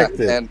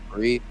distracted. Yeah, and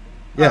free.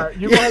 Yeah. Alright,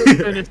 you go ahead and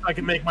finish so I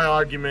can make my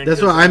argument.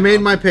 That's what I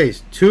made my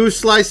pace. Two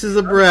slices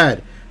of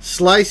bread,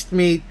 sliced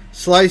meat,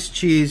 sliced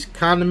cheese,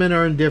 condiment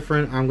are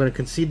indifferent. I'm going to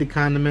concede the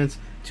condiments.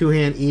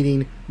 Two-hand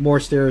eating, more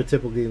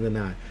stereotypically than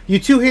not. You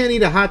two-hand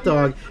eat a hot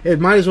dog,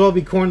 it might as well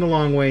be corn the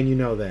long way, and you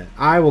know that.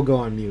 I will go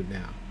on mute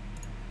now.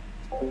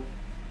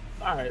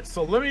 All right,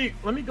 so let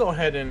me go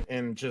ahead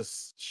and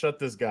just shut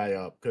this guy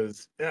up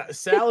because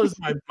Sal is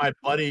my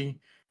buddy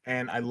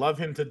and I love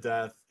him to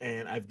death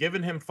and I've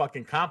given him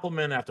fucking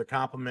compliment after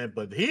compliment,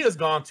 but he has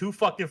gone too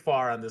fucking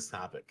far on this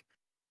topic.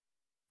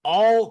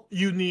 All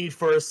you need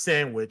for a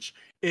sandwich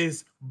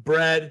is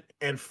bread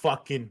and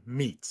fucking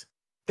meat.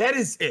 That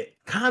is it.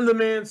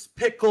 Condiments,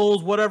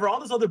 pickles, whatever, all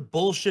this other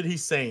bullshit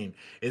he's saying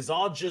is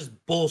all just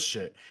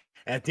bullshit.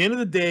 At the end of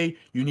the day,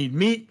 you need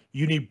meat,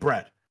 you need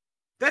bread.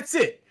 That's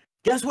it.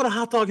 Guess what a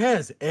hot dog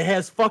has? It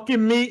has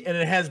fucking meat and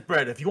it has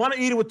bread. If you want to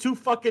eat it with two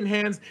fucking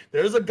hands,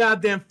 there's a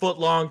goddamn foot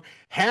long.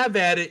 Have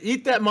at it.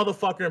 Eat that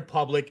motherfucker in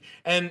public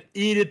and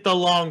eat it the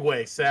long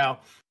way,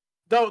 Sal.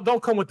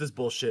 Don't come with this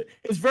bullshit.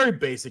 It's very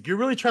basic. You're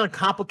really trying to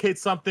complicate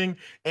something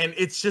and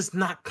it's just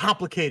not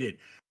complicated.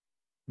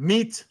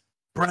 Meat,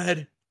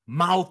 bread,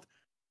 mouth,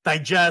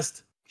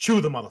 digest,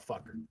 chew the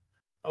motherfucker.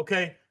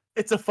 Okay?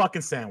 It's a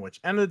fucking sandwich.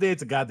 End of the day,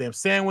 it's a goddamn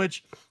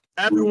sandwich.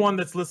 Everyone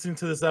that's listening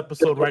to this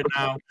episode right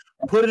now,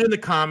 put it in the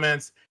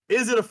comments.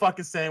 Is it a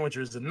fucking sandwich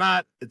or is it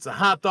not? It's a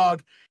hot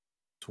dog.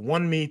 It's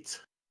one meat,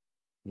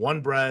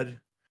 one bread.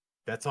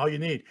 That's all you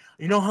need.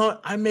 You know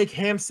how I make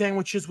ham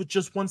sandwiches with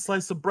just one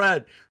slice of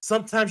bread.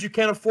 Sometimes you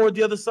can't afford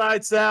the other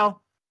side,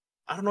 Sal.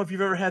 I don't know if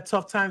you've ever had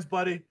tough times,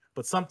 buddy,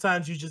 but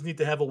sometimes you just need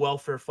to have a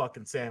welfare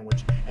fucking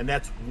sandwich. And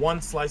that's one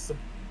slice of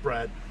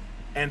bread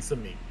and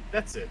some meat.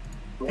 That's it.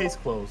 Case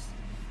closed.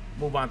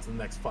 Move on to the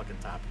next fucking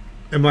topic.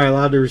 Am I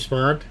allowed to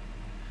respond?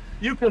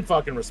 You can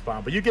fucking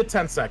respond, but you get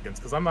 10 seconds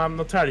because I'm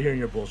tired of hearing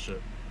your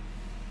bullshit.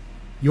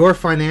 Your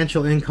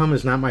financial income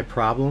is not my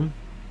problem.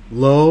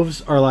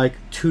 Loaves are like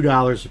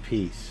 $2 a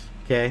piece.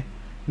 Okay.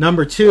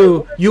 Number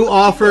two, you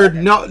offered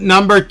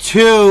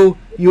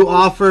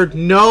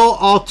no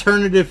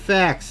alternative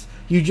facts.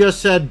 You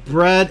just said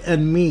bread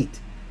and meat.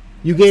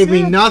 You gave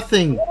me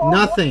nothing.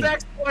 Nothing.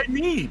 That's what I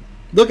need.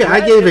 Look,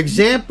 I gave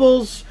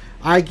examples.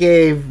 I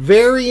gave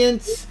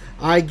variants.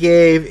 I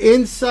gave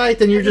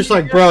insight, and you're just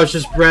like, bro, it's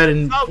just bread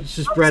and it's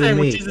just bread and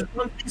meat. Is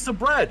one piece of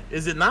bread,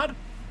 is it not?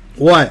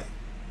 What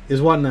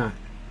is what not?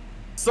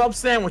 Sub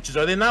sandwiches,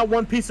 are they not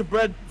one piece of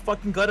bread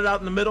fucking gutted out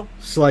in the middle?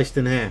 Sliced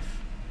in half.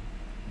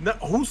 No,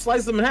 who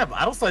sliced them in half?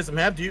 I don't slice them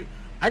in half. Do you?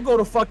 I go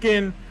to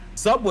fucking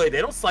Subway.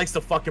 They don't slice the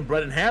fucking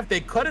bread in half.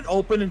 They cut it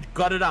open and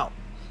gut it out.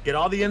 Get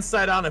all the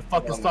inside out and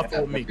fucking stuff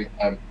it with meat.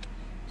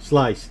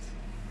 Sliced.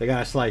 They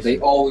gotta slice They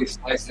it. always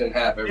slice it in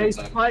half every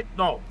time.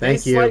 They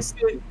Thank you. sliced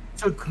it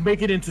to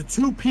make it into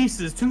 2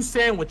 pieces, 2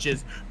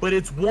 sandwiches, but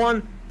it's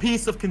 1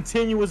 piece of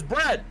continuous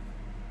bread.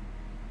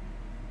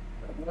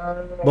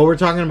 But we're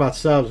talking about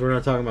subs. We're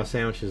not talking about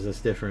sandwiches. That's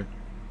different.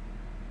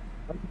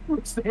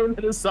 I'm saying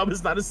that a sub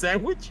is not a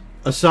sandwich.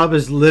 A sub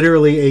is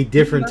literally a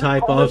different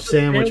type of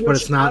sandwich, but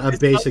it's not a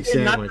basic Not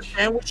the sandwich.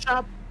 sandwich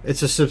shop.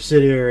 It's a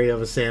subsidiary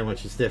of a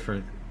sandwich. It's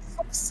different.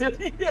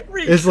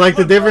 Subsidiary. It's like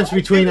the difference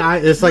between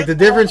it's like the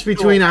difference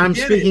between I'm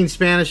Get it. speaking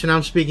Spanish and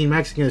I'm speaking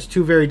Mexican. It's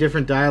 2 very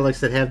different dialects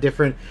that have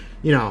different,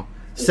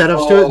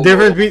 setups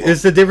to it.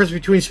 It's the difference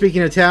between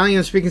speaking Italian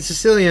and speaking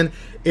Sicilian.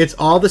 It's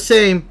all the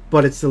same,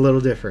 but it's a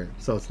little different.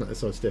 So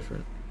it's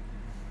different.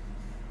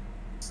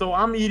 So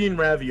I'm eating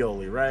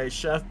ravioli, right?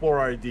 Chef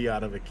Boyardee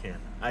out of a can.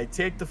 I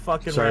take the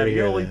fucking Sorry to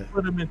hear ravioli, that.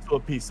 put them into a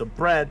piece of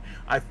bread.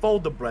 I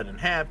fold the bread in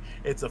half.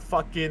 It's a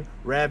fucking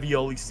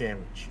ravioli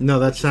sandwich. No,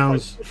 that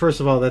sounds. First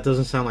of all, that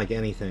doesn't sound like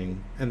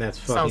anything, and that's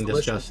Sounds fucking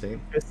delicious.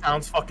 disgusting. It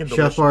sounds fucking Chef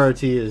delicious.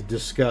 Boyardee is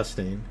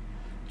disgusting.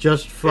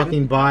 Just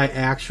fucking buy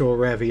actual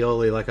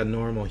ravioli like a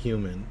normal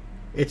human.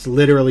 It's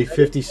literally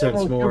 50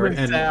 cents more, Human,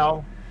 and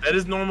Sal. That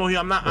is normal here.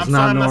 I'm It's sorry,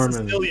 not I'm not Norman.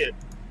 Sicilian.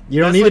 you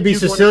don't That's need to like be you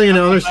going Sicilian to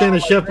Taco understand Bell,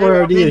 that Chef like, hey,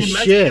 I'm Boyardee is eating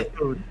shit. Mexican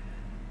food.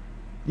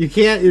 You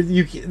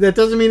can't. That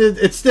doesn't mean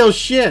it's still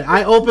shit.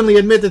 I openly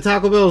admit that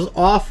Taco Bell is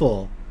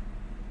awful.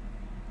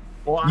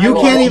 Well, You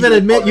I can't like even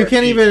admit. You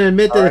can't even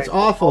admit that Alright. it's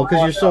awful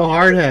because you're so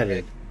hard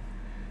headed.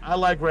 I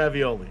like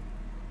ravioli.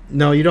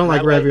 No, you don't like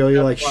I like ravioli. You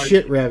Chef like Boyardee.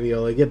 shit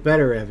ravioli. Get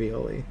better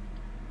ravioli.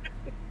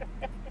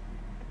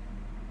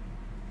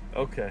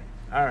 Okay.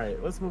 All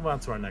right. Let's move on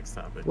to our next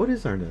topic. What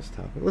is our next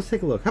topic? Let's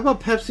take a look. How about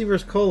Pepsi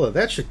versus Cola?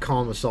 That should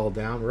calm us all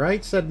down,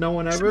 right? Said no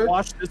one ever.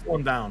 Wash this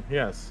one down.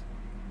 Yes.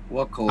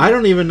 What cool? I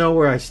don't even know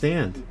where I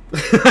stand.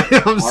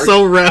 I'm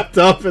so wrapped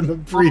up in the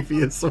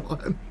previous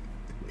one.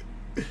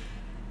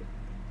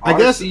 I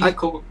guess RC,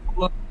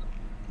 Coca-Cola.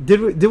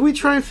 Did we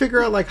try and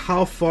figure out like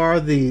how far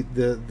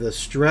the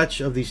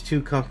stretch of these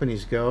 2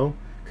 companies go?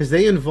 Because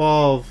they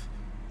involve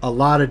a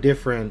lot of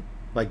different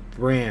like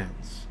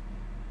brands,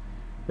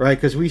 right?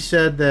 Because we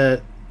said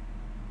that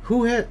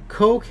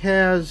Coke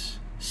has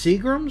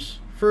Seagram's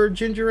for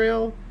ginger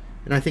ale,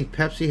 and I think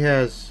Pepsi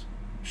has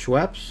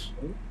Schweppes,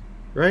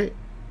 right?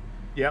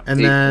 Yep.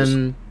 And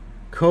then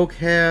Coke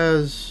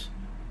has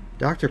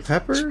Dr.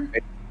 Pepper,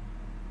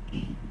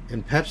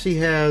 and Pepsi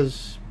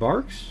has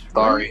Barks. right?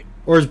 Sorry.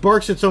 Or is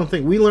Barks its own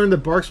thing? We learned that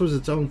Barks was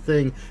its own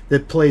thing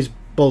that plays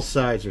both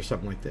sides or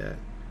something like that.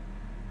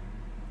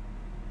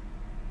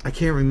 I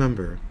can't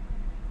remember.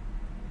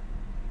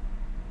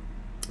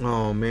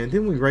 Oh man,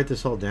 didn't we write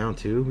this all down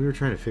too? We were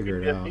trying to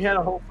figure it out. We had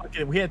a whole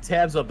fucking. We had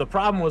tabs up. The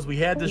problem was we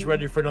had this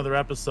ready for another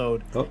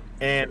episode, Oh.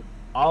 and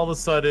all of a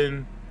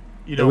sudden,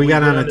 we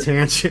got on went a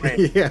tangent.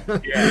 Yeah.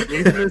 Yeah,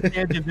 we went on a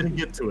tangent, didn't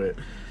get to it.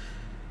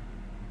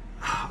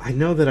 I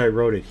know that I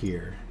wrote it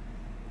here.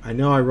 I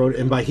know I wrote it,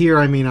 and by here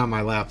I mean on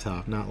my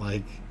laptop, not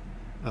like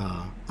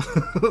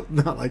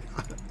not like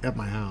at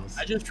my house.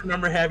 I just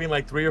remember having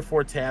like 3 or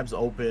 4 tabs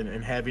open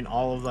and having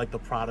all of like the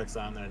products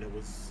on there, and it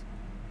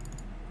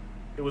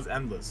was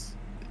endless.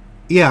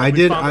 Yeah, I We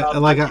did. found I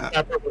out like Dr.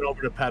 Pepper went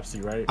over to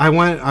Pepsi, right?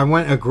 I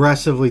went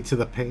aggressively to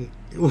the paint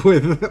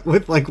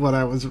with like what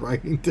I was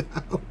writing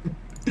down.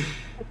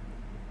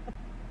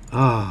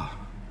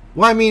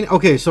 Well, I mean,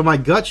 okay, so my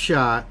gut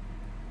shot,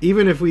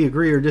 even if we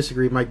agree or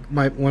disagree, my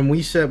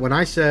when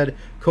I said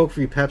Coke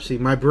v Pepsi,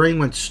 my brain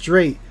went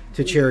straight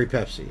to Cherry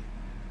Pepsi.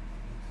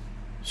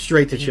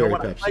 Straight to You know Cherry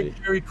what? Pepsi. I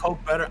like Cherry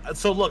Coke better.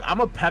 So look,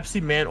 I'm a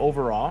Pepsi man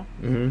overall,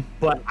 Hmm.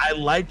 but I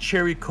like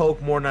Cherry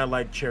Coke more than I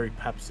like Cherry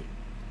Pepsi.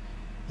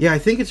 Yeah, I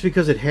think it's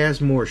because it has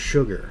more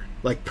sugar,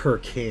 like per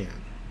can.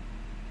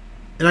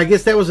 And I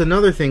guess that was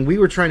another thing. We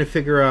were trying to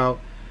figure out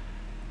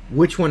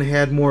which one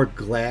had more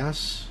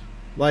glass,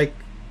 like,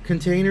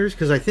 containers.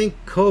 Because I think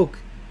Coke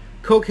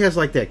has,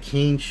 like, that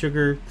cane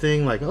sugar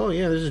thing. Like, oh,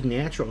 yeah, this is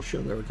natural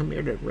sugar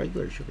compared to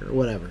regular sugar or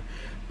whatever.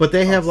 But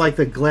they have, like,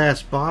 the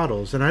glass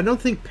bottles. And I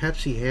don't think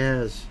Pepsi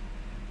has,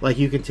 like,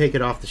 you can take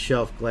it off the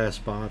shelf glass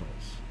bottles.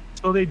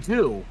 So they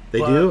do. They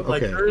but, do?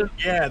 Like,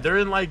 Okay. they're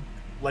in like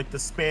the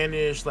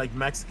Spanish, like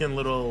Mexican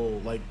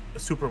little like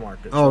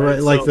supermarkets. Oh right,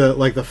 like So-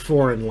 the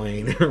foreign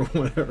lane or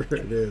whatever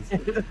it is.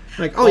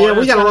 Like, oh Well, yeah,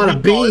 we it's got a gotta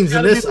lot be- of no, it's beans in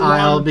gotta be this the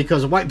aisle one-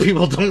 because white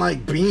people don't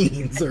like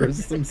beans or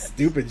some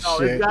stupid No,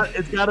 shit.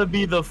 it's got to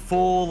be the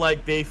full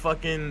like they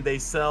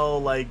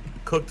sell like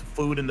cooked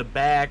food in the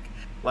back.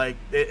 Like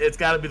it's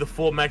got to be the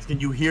full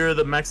Mexican. You hear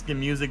the Mexican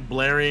music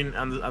blaring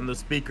on the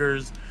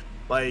speakers.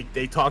 Like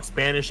they talk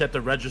Spanish at the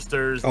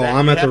registers. Oh, Then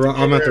I'm you at the have to wrong.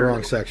 go I'm at the there.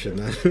 wrong section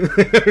then.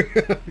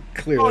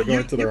 Clearly Oh,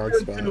 going to the wrong go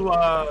spot.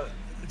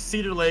 to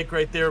Cedar Lake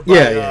right there. By,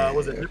 Yeah.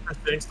 Was it different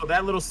things? So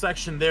that little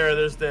section there,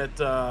 there's that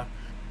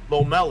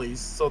Lomelli's.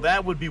 So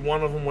that would be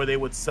one of them where they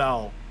would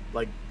sell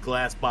like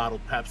glass bottle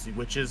Pepsi,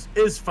 which is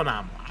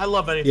phenomenal. I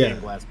love anything Yeah. in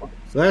glass bottles.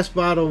 Glass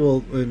bottle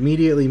will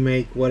immediately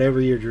make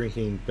whatever you're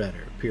drinking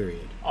better.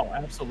 Period. Oh,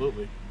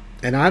 absolutely.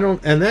 And I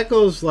don't. And that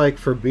goes like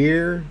for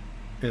beer.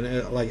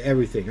 and like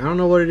everything. I don't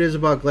know what it is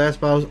about glass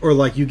bottles, or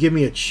like you give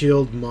me a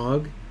chilled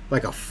mug,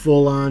 like a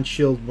full-on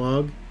chilled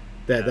mug,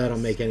 that'll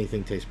make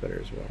anything taste better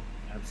as well.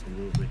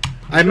 Absolutely.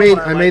 I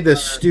made the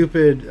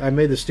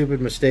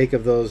stupid mistake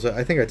of those.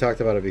 I think I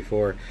talked about it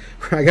before.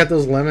 I got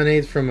those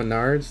lemonades from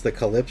Menards, the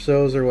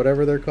Calypsos or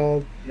whatever they're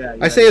called. Yeah,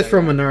 I say it's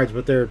from Menards,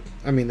 but they're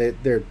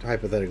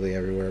hypothetically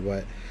everywhere.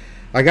 But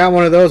I got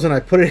one of those and I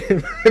put it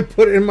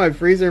in my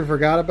freezer and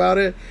forgot about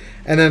it.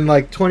 And then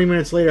like 20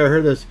 minutes later, I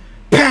heard this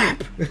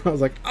pap. I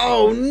was like,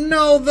 "Oh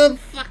no, the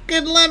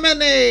fucking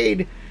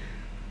lemonade!"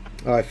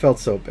 Oh, I felt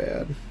so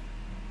bad.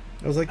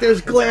 I was like, there's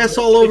glass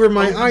all over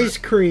my ice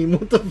cream.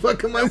 What the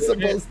fuck am I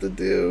supposed to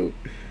do?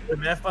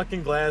 When that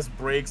fucking glass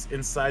breaks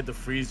inside the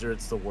freezer,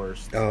 it's the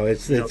worst. Oh, it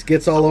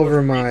gets all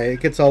over my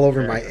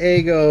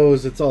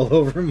Eggos. It's all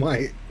over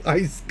my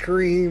ice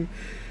cream.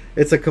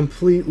 It's a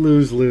complete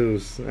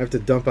lose-lose. I have to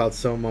dump out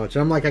so much.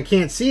 I'm like, I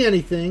can't see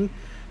anything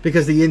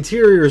because the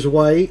interior is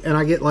white, and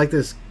I get like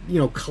this,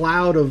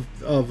 cloud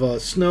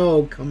of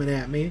snow coming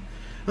at me.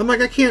 I'm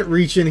like, I can't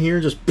reach in here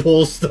and just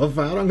pull stuff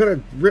out. I'm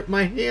gonna rip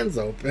my hands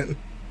open.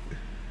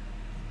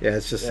 Yeah,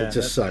 it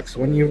just sucks.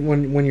 When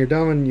you're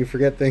dumb and you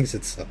forget things,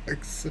 it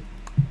sucks.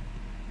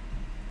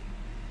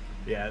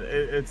 Yeah,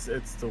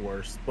 it's the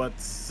worst. But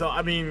so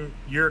I mean,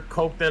 you're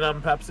Coke then on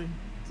Pepsi?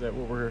 Is that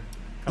what we're?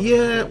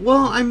 Yeah.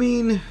 Well, I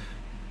mean,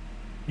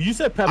 you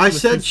said Pepsi. I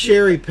said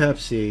cherry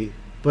Pepsi,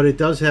 but it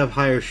does have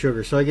higher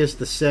sugar. So I guess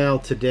the Sal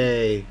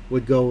today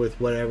would go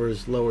with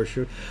whatever's lower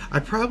sugar.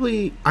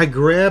 I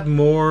grab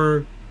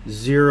more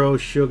zero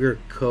sugar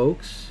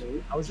Cokes.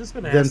 I was just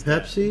gonna than ask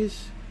Pepsis.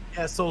 That.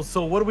 Yeah,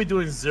 so what are we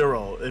doing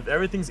zero? If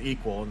everything's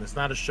equal and it's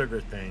not a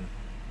sugar thing,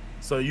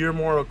 so you're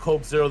more a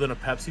Coke Zero than a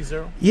Pepsi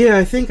Zero? Yeah,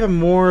 I think I'm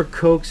more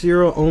Coke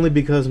Zero only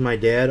because my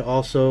dad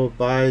also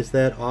buys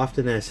that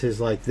often as his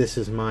like this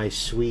is my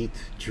sweet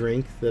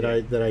drink that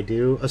I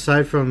do.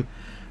 Aside from,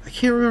 I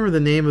can't remember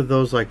the name of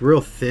those like real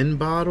thin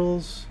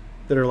bottles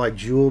that are like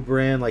Jewel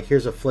brand. Like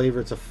here's a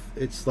flavor.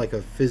 It's like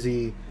a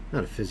fizzy,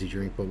 not a fizzy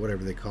drink, but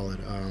whatever they call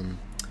it.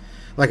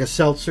 Like a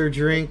seltzer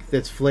drink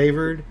that's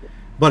flavored.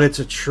 But it's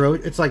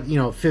it's like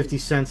 50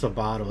 cents a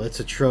bottle. It's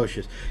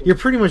atrocious. You're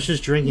pretty much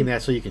just drinking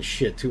that so you can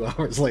shit 2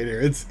 hours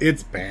later. It's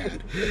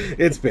bad.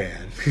 It's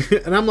bad.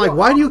 And I'm like,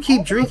 why do you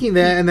keep drinking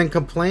that and then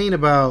complain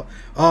about,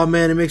 oh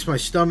man, it makes my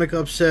stomach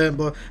upset?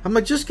 But I'm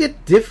like, just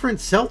get different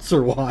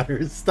seltzer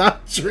waters.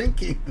 Stop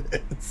drinking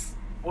this.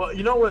 Well,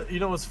 you know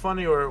what's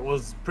funny or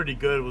was pretty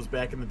good was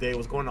back in the day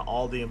was going to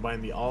Aldi and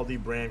buying the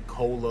Aldi brand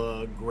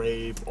cola,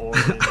 grape,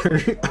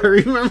 orange. I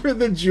remember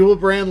the Jewel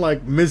brand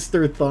like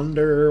Mr.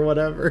 Thunder or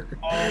whatever.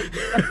 Oh,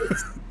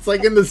 it's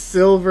like in the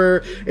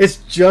silver. It's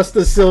just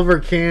a silver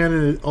can,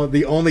 and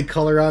the only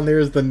color on there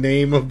is the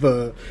name of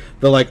the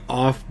like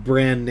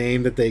off-brand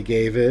name that they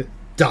gave it,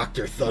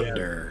 Dr.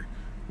 Thunder.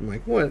 Yeah. I'm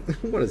like,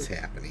 what is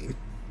happening?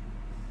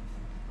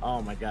 Oh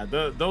my god,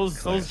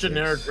 those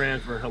generic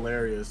brands were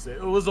hilarious.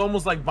 It was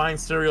almost like buying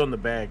cereal in the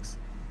bags.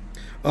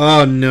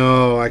 Oh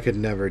no, I could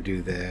never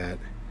do that.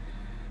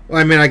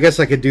 Well, I mean, I guess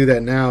I could do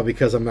that now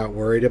because I'm not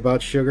worried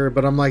about sugar.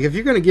 But I'm like, if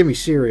you're gonna give me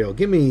cereal,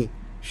 give me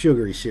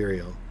sugary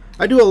cereal.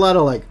 I do a lot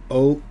of like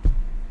oat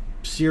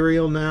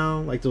cereal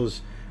now, like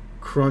those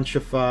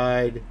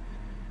Crunchified.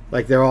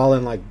 Like they're all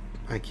in like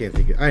I can't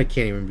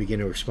even begin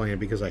to explain it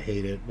because I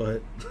hate it.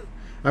 But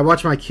I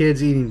watch my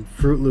kids eating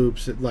Fruit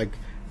Loops like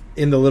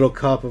in the little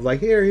cup of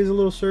like, here's a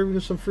little serving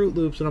of some Fruit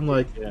Loops, and I'm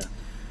like, yeah.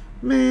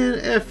 Man,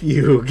 F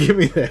you, give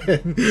me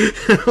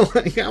that.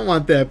 Like, I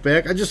want that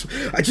back. I just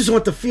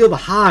want to feel the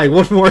high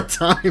one more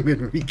time,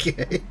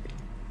 Enrique.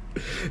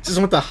 Just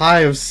want the high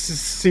of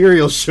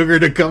cereal sugar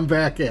to come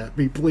back at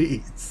me,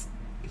 please.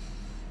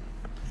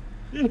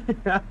 Yeah.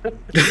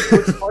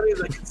 What's funny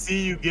is I can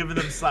see you giving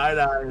them side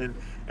eye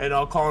and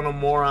I'll calling them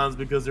morons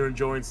because they're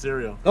enjoying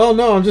cereal. Oh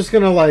no, I'm just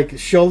gonna like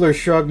shoulder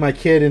shrug my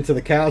kid into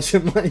the couch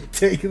and like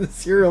take the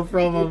cereal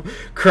from him,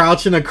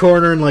 crouch in a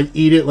corner and like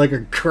eat it like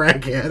a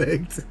crack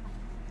addict.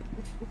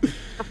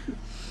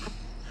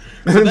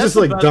 And just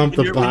like dump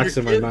the box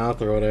in my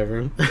mouth or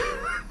whatever.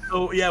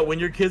 So yeah, when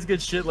your kids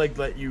get shit like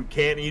you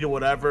can't eat or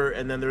whatever,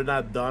 and then they're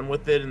not done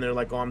with it, and they're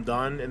like, "Oh, I'm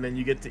done," and then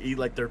you get to eat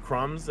like their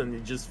crumbs, and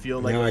you just feel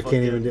like no, I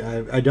can't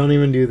even. I don't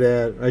even do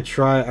that. I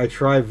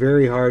try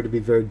very hard to be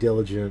very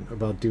diligent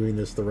about doing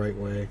this the right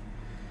way.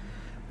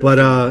 But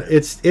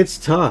it's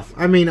tough.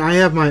 I mean, I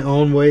have my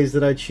own ways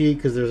that I cheat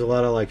because there's a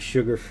lot of like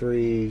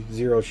sugar-free,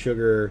 zero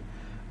sugar,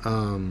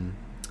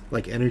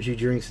 like energy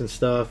drinks and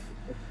stuff.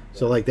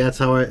 So like that's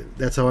how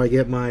I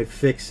get my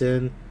fix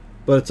in.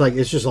 But it's like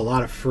it's just a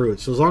lot of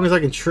fruit. So as long as I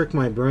can trick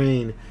my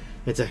brain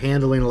into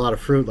handling a lot of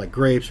fruit, like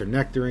grapes or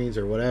nectarines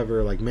or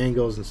whatever, like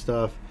mangoes and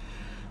stuff,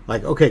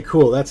 like okay,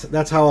 cool.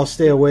 That's how I'll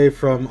stay away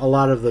from a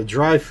lot of the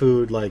dry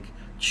food, like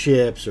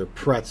chips or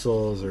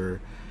pretzels or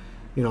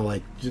you know,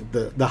 like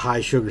the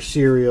high sugar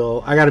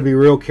cereal. I got to be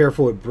real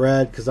careful with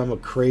bread because I'm a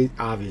crazy,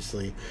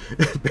 obviously,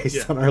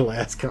 based on our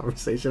last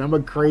conversation, I'm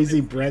a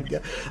crazy bread guy.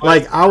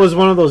 Like I was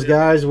one of those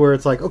guys where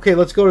it's like, okay,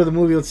 let's go to the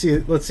movie,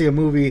 let's see a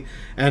movie,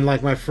 and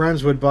like my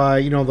friends would buy,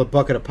 you know, the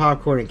bucket of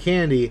popcorn and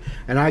candy,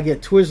 and I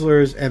get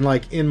Twizzlers, and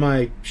like in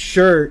my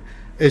shirt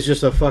is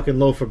just a fucking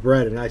loaf of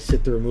bread, and I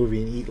sit through a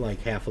movie and eat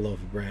like half a loaf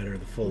of bread or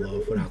the full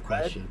loaf without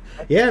question.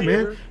 Yeah,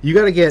 man, you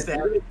have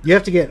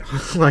to get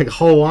like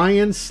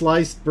Hawaiian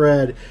sliced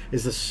bread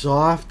is the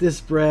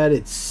softest bread.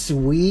 It's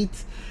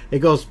sweet. It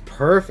goes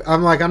perfect.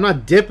 I'm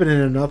not dipping it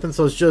in nothing,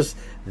 so it's just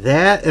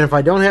that. And if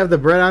I don't have the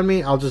bread on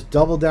me, I'll just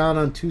double down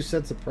on 2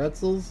 sets of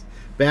pretzels.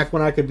 Back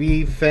when I could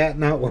be fat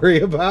and not worry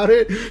about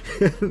it.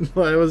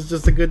 But it was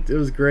just it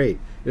was great.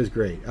 It was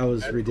great. I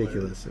was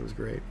ridiculous. It was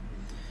great.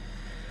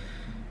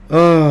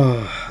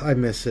 Oh, I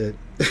miss it.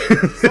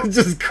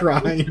 Just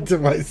crying to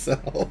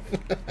myself.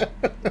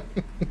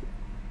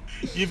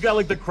 You've got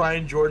like the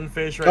crying Jordan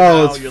face right now.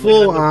 Oh, it's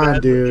full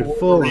on, dude.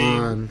 Full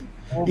on.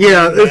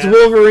 Yeah, it's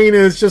Wolverine,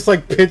 and it's just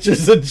like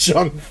pictures of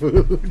junk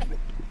food.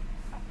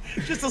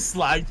 Just a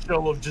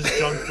slideshow of just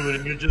junk food,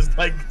 and you're just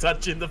like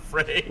touching the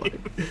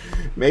frame.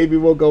 Maybe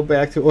we'll go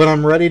back to when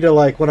I'm ready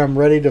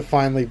to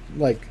finally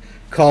like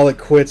call it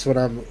quits when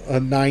I'm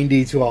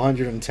 90 to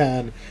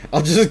 110.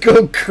 I'll just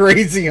go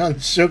crazy on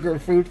sugar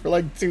food for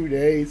like 2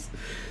 days.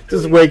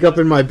 Just wake up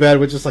in my bed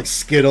with just like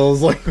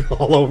Skittles like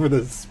all over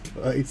the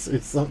spice or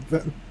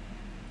something.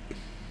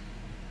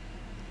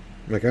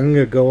 Like I'm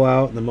gonna go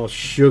out in the most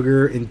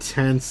sugar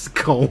intense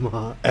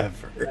coma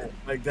ever.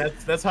 Like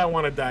that's how I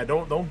want to die.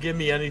 Don't give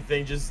me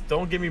anything. Just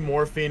don't give me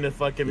morphine to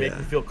fucking make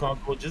me feel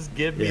comfortable. Just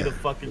give me the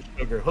fucking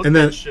sugar. Hook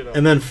that shit up.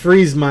 And then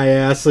freeze my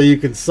ass so you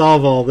can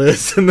solve all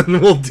this, and then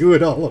we'll do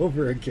it all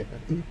over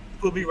again.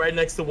 We'll be right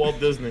next to Walt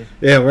Disney.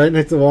 Yeah, right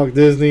next to Walt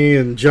Disney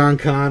and John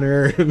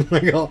Connor and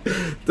like all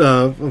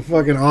the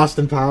fucking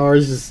Austin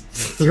Powers. Just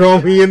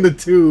throw me in the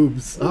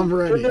tubes. I'm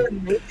ready. You're there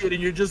naked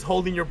and you're just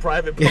holding your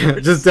private parts. Yeah,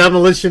 just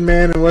Demolition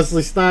Man and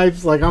Wesley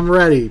Snipes. Like I'm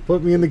ready.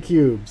 Put me in the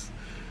cubes.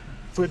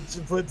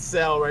 Put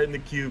Sal right in the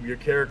cube. Your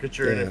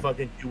caricature in a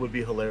fucking cube would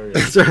be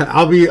hilarious. That's right.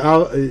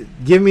 I'll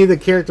give me the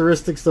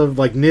characteristics of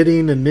like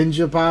knitting and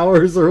ninja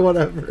powers or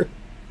whatever.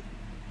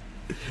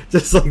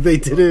 Just like they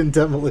did it in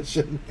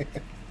Demolition Man.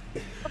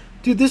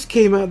 Dude, this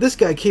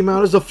guy came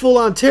out as a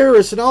full-on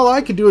terrorist, and all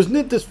I could do is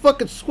knit this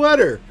fucking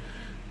sweater.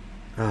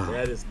 Oh,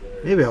 that is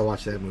hilarious. Maybe I'll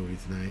watch that movie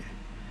tonight.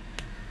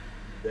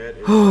 That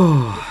is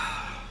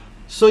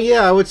So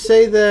yeah, I would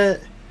say that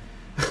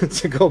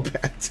to go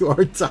back to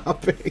our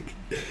topic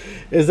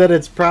is that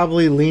it's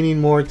probably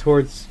leaning more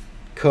towards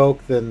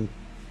Coke than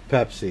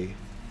Pepsi.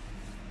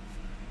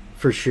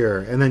 For sure.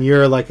 And then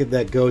you're like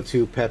that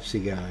go-to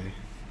Pepsi guy.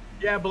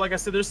 Yeah, but like I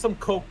said, there's some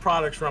Coke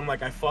products where I'm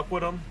like, I fuck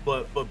with them,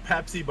 but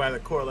Pepsi by the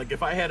core. Like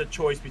if I had a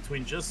choice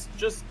between just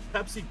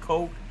Pepsi,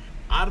 Coke,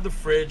 out of the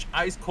fridge,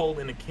 ice cold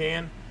in a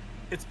can,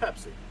 it's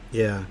Pepsi.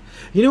 Yeah.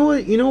 You know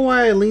what? You know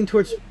why I lean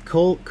towards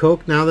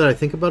Coke now that I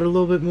think about it a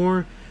little bit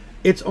more?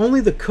 It's only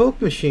the Coke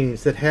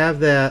machines that have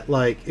that,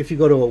 like, if you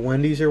go to a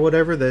Wendy's or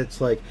whatever, that's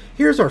like,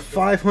 here's our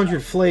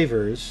 500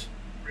 flavors.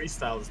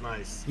 Freestyle is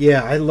nice.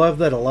 Yeah, I love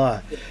that a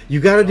lot. You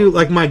got to do,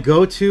 like, my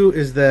go-to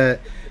is that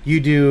you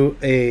do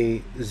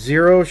a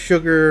 0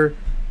 sugar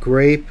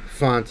grape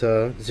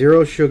Fanta,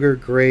 0 sugar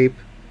grape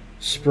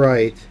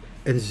Sprite,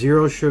 and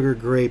 0 sugar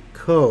grape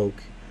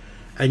Coke,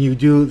 and you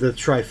do the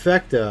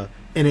trifecta,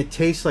 and it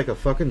tastes like a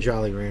fucking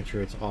Jolly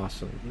Rancher. It's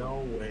awesome. No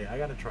way. I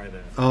gotta try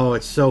that. Oh,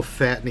 it's so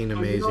fattening,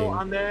 amazing. You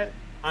know,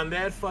 on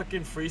that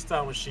fucking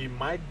freestyle machine,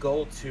 my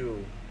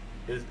go-to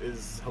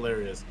is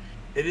hilarious.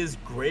 It is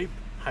grape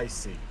high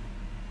C.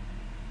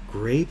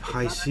 Grape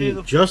high C,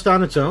 just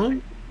on its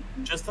own?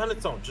 Just on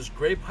its own, just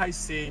grape high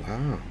C.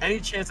 Wow. Any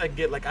chance I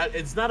get, like,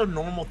 it's not a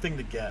normal thing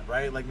to get,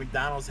 right? Like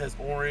McDonald's has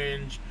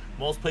orange.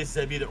 Most places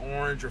have either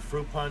orange or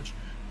fruit punch.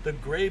 The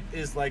grape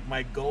is like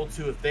my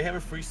go-to. If they have a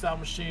freestyle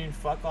machine,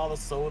 fuck all the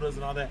sodas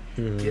and all that.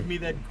 Give me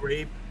that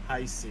grape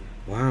high C.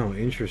 Wow,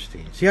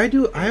 interesting. See, I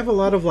have a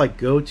lot of like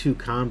go-to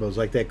combos.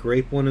 Like that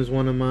grape one is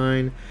one of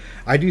mine.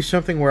 I do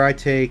something where I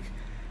take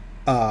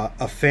a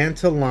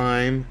Fanta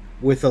lime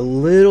with a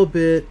little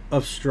bit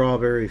of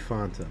strawberry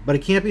Fanta, but it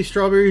can't be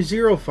strawberry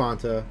zero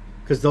Fanta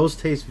because those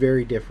taste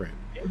very different.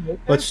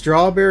 But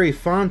strawberry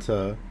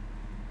Fanta,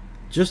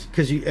 just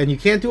because you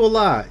can't do a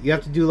lot. You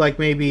have to do like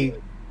maybe,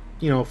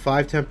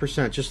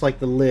 5-10%, just like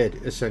the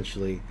lid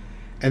essentially,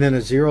 and then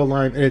a zero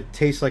lime, and it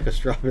tastes like a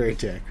strawberry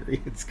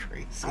daiquiri. It's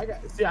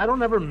crazy. I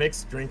don't ever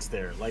mix drinks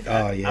there. Like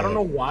I don't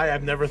know why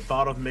I've never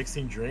thought of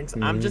mixing drinks.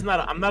 I'm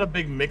not a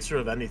big mixer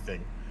of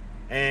anything.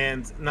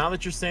 And now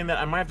that you're saying that,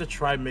 I might have to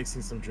try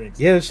mixing some drinks.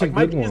 Yeah, there's some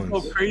good ones. My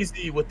kids go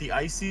crazy with the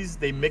ices.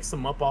 They mix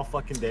them up all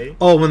fucking day.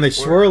 Oh, when they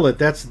swirl it,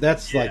 that's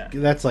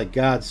like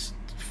God's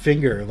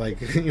finger. Like,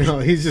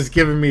 he's just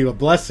giving me a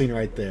blessing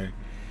right there.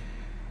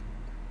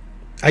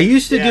 I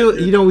used to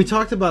do, we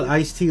talked about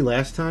iced tea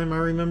last time. I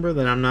remember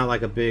that I'm not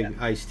like a big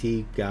iced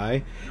tea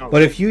guy. No,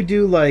 but if you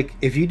do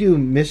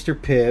Mr.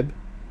 Pibb,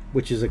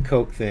 which is a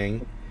Coke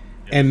thing,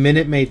 and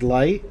Minute Maid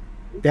Light,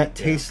 that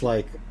tastes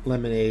like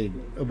lemonade.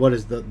 What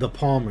is the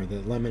Palmer,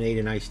 the lemonade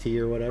and iced tea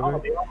or whatever? Oh,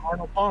 the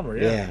Arnold Palmer,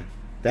 Yeah.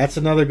 That's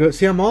another good.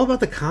 See, I'm all about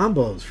the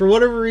combos. For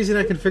whatever reason,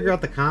 I can figure out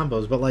the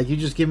combos. But like, you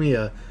just give me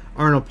a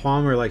Arnold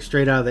Palmer, like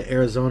straight out of the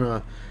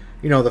Arizona,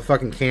 you know, the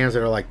fucking cans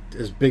that are like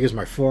as big as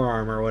my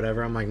forearm or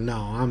whatever. I'm like,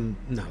 no,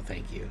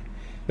 thank you.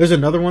 There's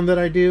another one that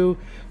I do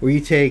where you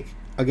take,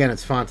 again,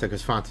 it's Fanta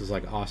because Fanta's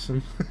like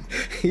awesome.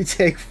 You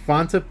take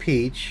Fanta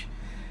peach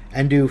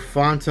and do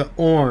Fanta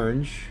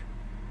orange,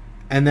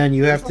 and then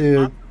you have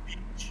to.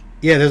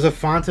 Yeah, there's a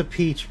Fanta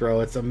peach,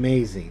 bro. It's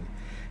amazing.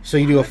 So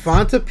you do a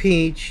Fanta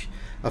peach.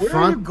 Where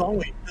are you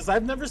going? Because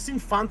I've never seen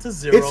Fanta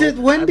Zero. It's at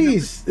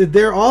Wendy's.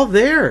 They're all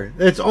there.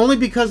 It's only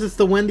because it's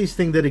the Wendy's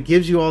thing that it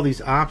gives you all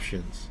these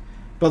options.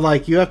 But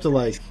like, you have to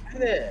like,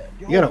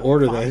 you gotta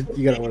order that.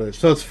 You gotta order that.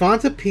 So it's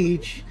Fanta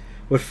peach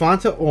with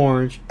Fanta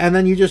orange, and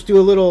then you just do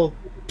a little,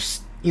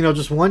 psst, you know,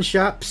 just one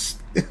shot, psst,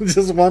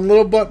 just one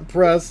little button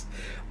press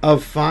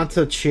of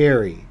Fanta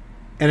cherry,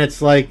 and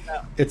it's like,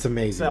 it's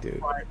amazing,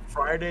 dude.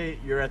 Friday,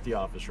 you're at the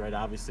office, right?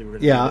 Obviously, we're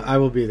gonna. Yeah, I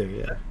will be there.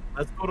 Yeah.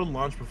 Let's go to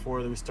lunch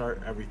before we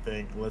start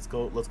everything. Let's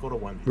go to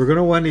Wendy's. We're going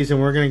to Wendy's and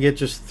we're going to get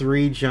just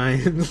 3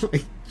 giant,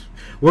 like,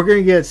 we're going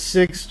to get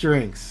 6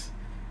 drinks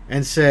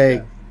and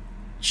say,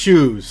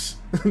 choose.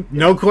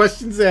 No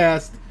questions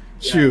asked.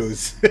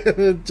 Choose.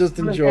 Just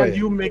enjoy it.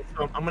 I'm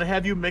going to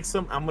have you mix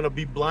them. I'm going to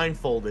be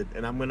blindfolded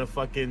and I'm going to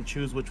fucking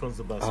choose which one's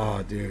the best.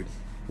 Oh, dude.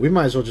 We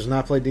might as well just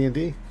not play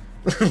D&D.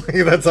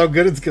 That's how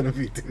good it's going to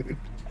be, dude.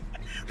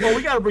 Well,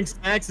 we got to bring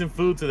snacks and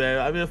food to that.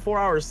 I mean, a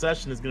 4-hour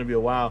session is going to be a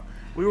while.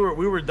 We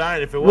were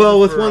dying if it wasn't. Well,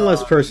 with one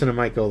less person, it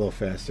might go a little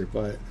faster,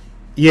 but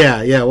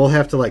yeah, we'll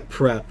have to like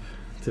prep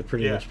to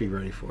pretty much be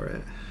ready for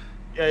it.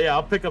 Yeah,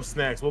 I'll pick up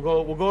snacks. We'll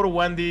go to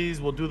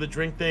Wendy's. We'll do the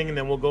drink thing, and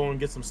then we'll go and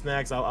get some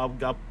snacks.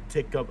 I'll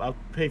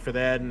pay for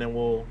that, and then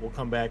we'll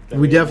come back.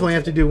 We definitely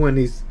have to do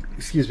Wendy's.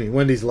 Excuse me,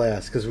 Wendy's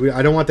last because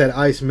I don't want that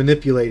ice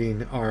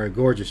manipulating our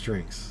gorgeous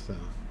drinks. So.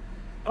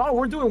 Oh,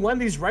 we're doing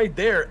Wendy's right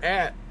there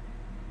at.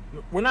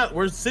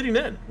 We're sitting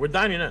in. We're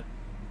dining in.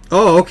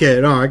 Oh,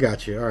 okay. No, I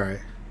got you. All right.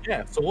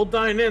 Yeah, so we'll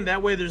dine in.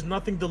 That way, there's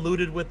nothing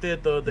diluted with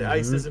it. The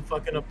ice isn't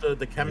fucking up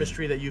the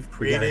chemistry that you've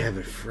created. You gotta have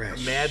it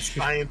fresh. Mad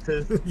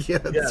scientist. That's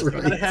right.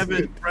 You gotta have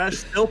it fresh,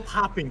 still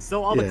popping,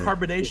 still all the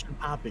carbonation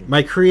popping.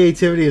 My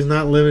creativity is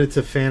not limited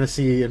to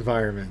fantasy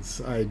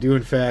environments. I do,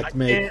 in fact,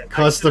 make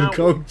custom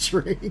Coke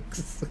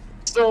drinks.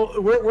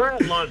 So we're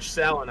at lunch,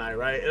 Sal and I,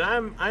 right?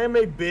 And I am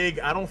a big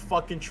I don't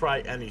fucking try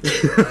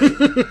anything,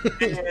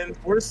 right? And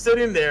we're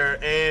sitting there,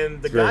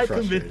 and the guy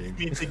convinced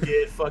me to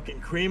get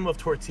fucking cream of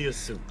tortilla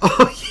soup.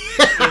 Oh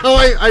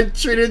yeah, I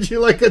treated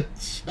you like a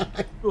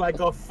child, like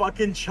a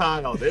fucking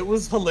child. It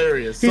was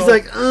hilarious. He's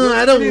like,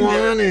 I don't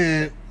want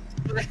it.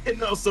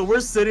 No, so we're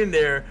sitting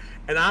there,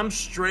 and I'm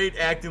straight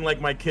acting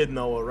like my kid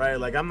Noah, right?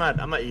 Like I'm not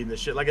eating this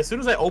shit. Like as soon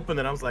as I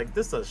opened it, I was like,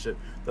 this shit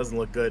doesn't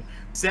look good.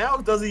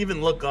 Sal doesn't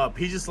even look up.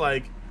 He's just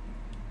like,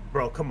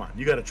 bro, come on,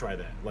 you gotta try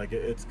that. Like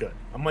it's good.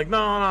 I'm like,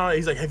 no.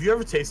 He's like, have you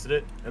ever tasted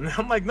it? And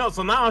I'm like, no.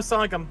 So now I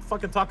sound like I'm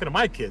fucking talking to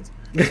my kids.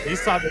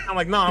 He's talking. I'm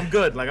like, no, I'm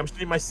good. Like I'm just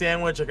eating my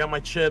sandwich. I got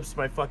my chips,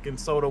 my fucking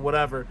soda,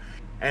 whatever.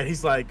 And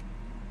he's like,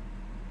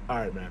 all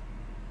right, man.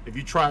 If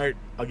you try it,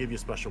 I'll give you a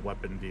special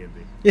weapon in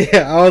D&D.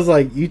 Yeah, I was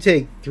like, you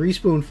take 3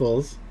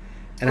 spoonfuls,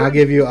 and I'll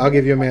give you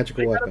a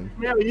magical weapon.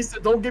 Yeah, he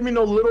said, don't give me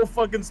no little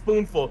fucking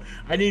spoonful.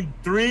 I need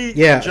 3.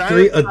 Yeah,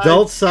 3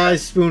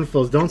 adult-sized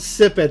spoonfuls. Don't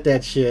sip at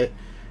that shit.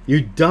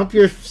 You dump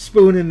your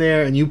spoon in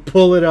there and you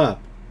pull it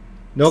up.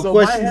 No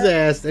questions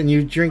asked, and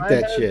you drink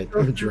that shit.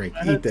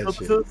 Eat that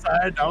shit. To the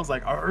side, I was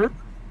like,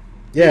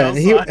 yeah,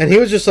 and he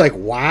was just like,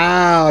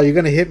 wow, you're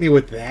gonna hit me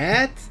with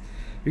that?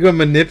 You're gonna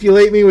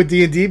manipulate me with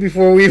D&D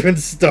before we even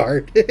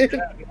start?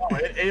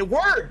 It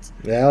worked.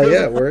 Well,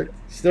 yeah, it worked.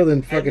 Still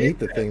didn't fucking eat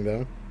the thing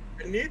though.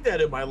 I need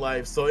that in my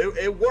life, so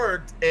it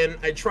worked. And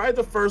I tried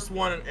the first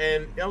one,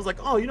 and I was like,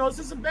 oh, this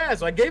isn't bad.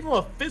 So I gave him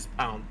a fist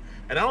pound,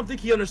 and I don't think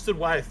he understood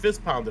why I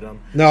fist pounded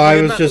him. No,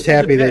 I was just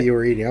happy that you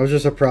were eating. I was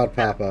just a proud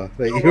papa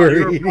that you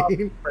were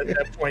eating. At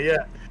that point,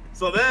 yeah.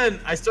 So then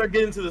I start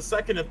getting to the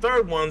second and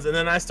third ones, and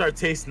then I start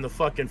tasting the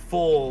fucking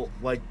full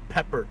like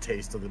pepper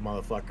taste of the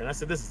motherfucker. And I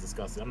said, "This is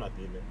disgusting. I'm not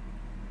eating it."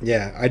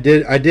 Yeah, I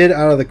did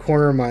out of the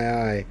corner of my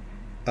eye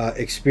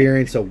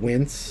experience a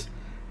wince.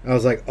 I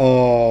was like,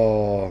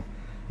 "Oh,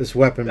 this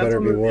weapon better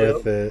be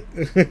worth it."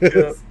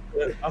 Yeah.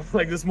 I was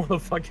like, "This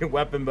motherfucking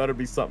weapon better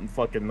be something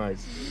fucking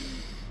nice."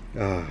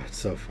 Oh, it's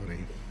so funny.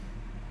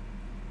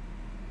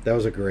 That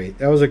was a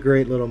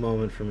great little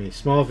moment for me.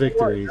 Small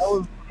victories. That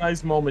was a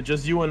nice moment.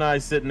 Just you and I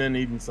sitting and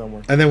eating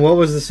somewhere. And then what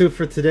was the soup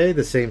for today?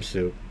 The same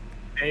soup.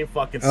 Same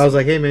fucking soup. I was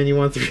like, hey man, you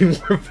want 3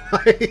 more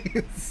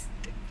bites?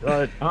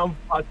 Good. I'm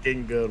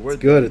fucking good. It's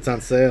good. It's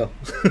on sale.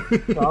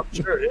 I'm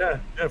sure. Yeah.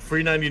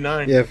 Free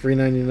 99. Yeah, free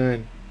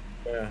 99.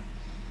 Yeah.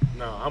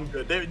 No, I'm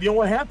good. You know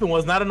what happened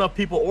was not enough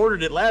people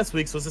ordered it last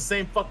week, so it's the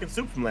same fucking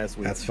soup from last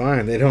week. That's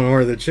fine. They don't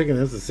order the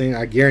chicken. It's the same.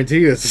 I guarantee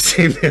you, it's the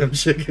same damn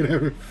chicken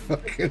every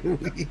fucking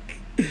week.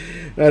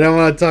 I don't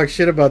want to talk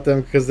shit about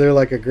them because they're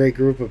like a great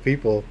group of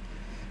people,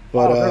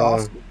 but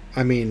awesome.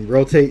 I mean,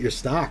 rotate your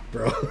stock,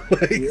 bro.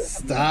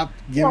 Stop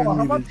giving me.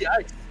 How about the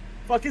ice?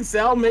 Fucking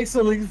Sal makes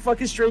some like,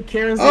 fucking straight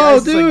Karens. Oh,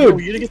 Like, dude.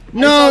 you didn't get some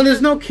ice No, out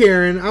there's there? no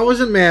Karen. I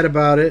wasn't mad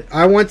about it.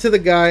 I went to the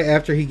guy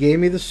after he gave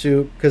me the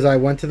soup because I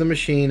went to the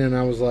machine and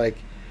I was like,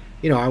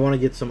 I want to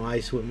get some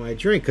ice with my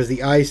drink because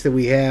the ice that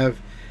we have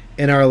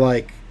in our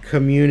like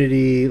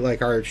community,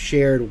 like our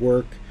shared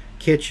work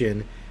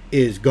kitchen,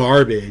 is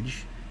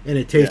garbage, and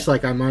it tastes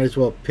like I might as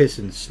well piss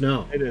in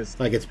snow. It is.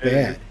 Like it's It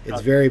bad. is.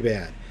 It's very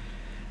bad.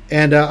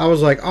 And I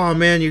was like, oh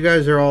man, you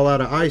guys are all out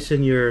of ice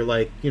in your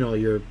like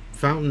your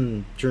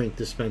fountain drink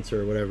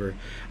dispenser or whatever.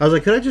 I was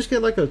like, could I just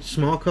get like a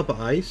small cup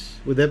of ice?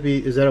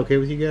 Is that okay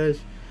with you guys?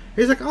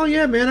 He's like, oh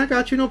yeah, man, I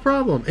got you, no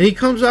problem. And he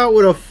comes out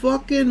with a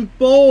fucking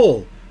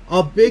bowl,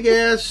 a big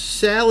ass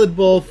salad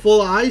bowl full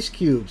of ice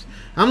cubes.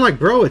 I'm like,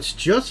 bro, it's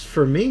just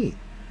for me.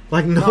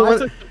 Like no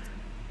one.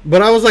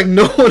 But I was like,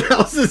 no one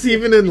else is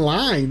even in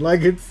line. Like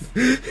it's,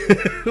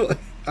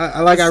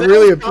 I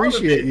really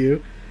appreciate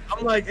you.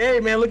 I'm like, hey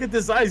man, look at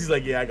this ice. He's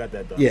like, yeah, I got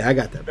that done. Yeah, I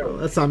got that, bro.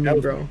 That's on me,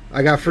 bro.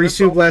 I got free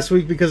soup last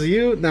week because of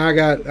you. Now I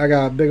got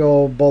a big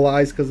old bowl of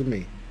ice because of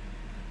me.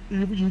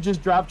 You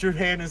just dropped your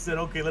hand and said,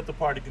 okay, let the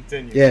party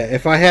continue. Yeah,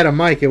 if I had a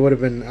mic, it would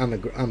have been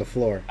on the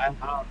floor. I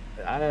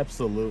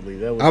absolutely.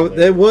 That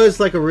It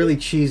was like a really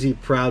cheesy,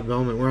 proud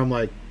moment where I'm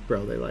like,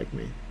 bro, they like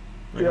me.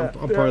 Like, Yeah,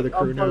 I'm part of the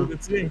crew I'm part now. of the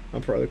team.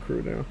 I'm part of the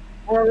crew now.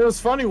 Well, what was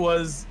funny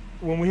was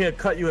when we had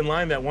cut you in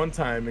line that one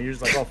time, and you're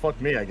just like, oh,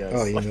 fuck me, I guess.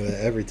 Oh, you know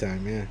that every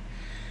time, yeah.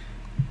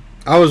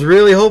 I was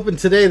really hoping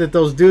today that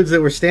those dudes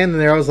that were standing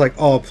there, I was like,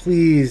 oh,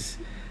 please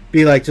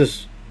be like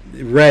just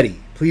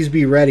ready. Please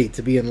be ready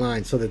to be in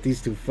line so that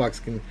these two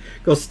fucks can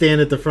go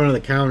stand at the front of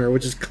the counter,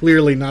 which is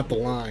clearly not the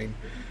line.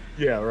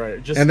 Yeah,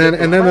 right. Just And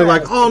then they're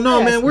like, oh,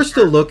 no, man, we're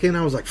still looking.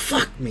 I was like,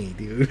 fuck me,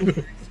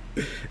 dude.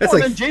 That's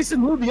then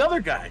Jason Wu, the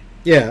other guy.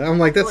 Yeah, I'm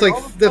like, that's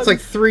like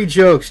 3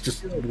 jokes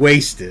just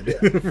wasted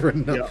for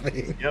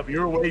nothing. Yep, you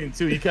were waiting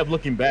too. You kept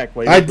looking back.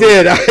 While you I were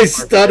did. I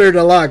stuttered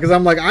a lot because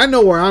I'm like, I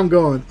know where I'm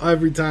going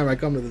every time I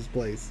come to this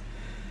place.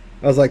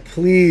 I was like,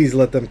 please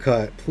let them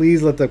cut.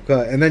 Please let them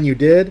cut. And then you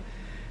did.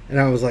 And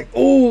I was like,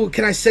 oh,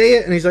 can I say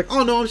it? And he's like,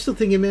 oh, no, I'm still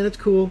thinking, man, it's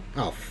cool.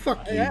 Oh,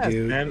 fuck you,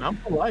 dude. Man, I'm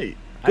polite.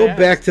 Go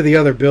back to the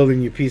other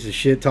building, you piece of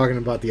shit, talking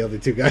about the other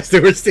 2 guys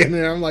that were standing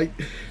there. I'm like,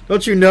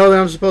 don't you know that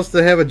I'm supposed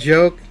to have a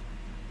joke?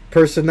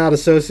 Person not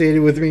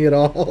associated with me at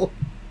all.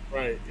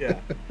 Right, yeah.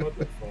 What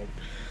the fuck?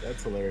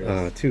 That's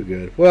hilarious. Too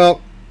good. Well,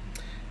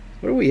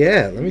 where are we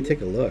at? Let me take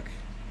a look.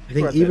 I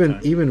think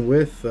even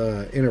with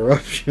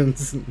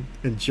interruptions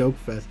and joke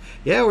fest,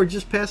 yeah, we're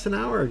just past an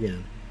hour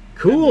again.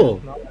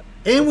 Cool.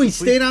 And we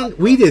stayed on.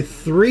 We did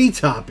 3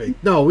 topics.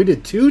 No, we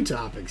did 2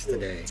 topics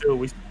today. 2.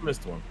 We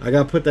missed one. I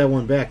gotta put that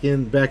one back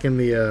in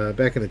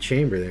the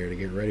chamber there to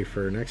get ready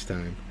for next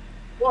time.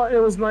 Well, it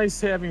was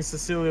nice having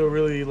Cecilio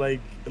really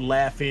like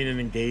laughing and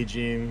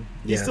engaging.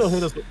 He still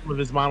hit us with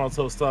his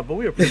monotone stuff, but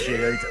we appreciate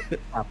it every time he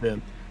pop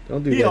in.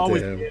 Don't do he that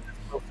always to him.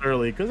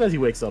 Early because he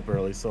wakes up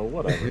early, so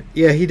whatever.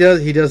 Yeah, he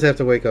does. He does have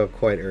to wake up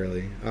quite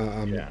early.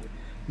 Yeah.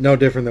 No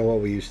different than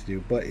what we used to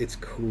do, but it's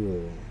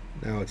cool.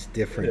 Now it's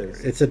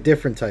different. It's a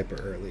different type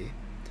of early.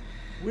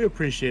 We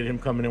appreciate him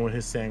coming in with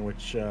his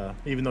sandwich,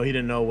 even though he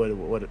didn't know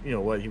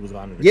what he was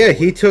on. Yeah,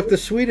 he took the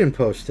Sweden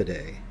post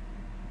today.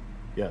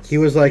 Yes. He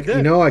was like,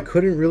 I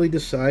couldn't really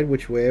decide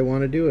which way I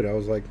want to do it. I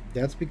was like,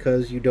 that's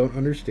because you don't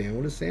understand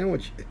what a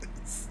sandwich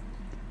is.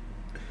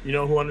 You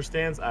know who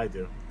understands? I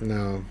do.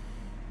 No.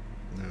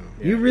 Yeah,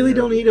 you really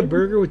don't eat a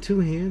burger with 2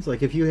 hands?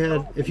 Like if you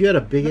had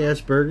a big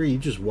ass burger, you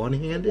just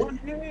one-handed? One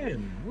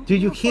hand.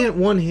 Dude, you can't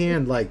one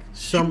hand like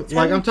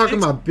I'm talking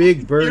about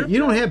big burger. You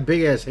don't have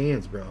big ass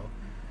hands, bro.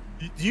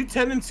 Do you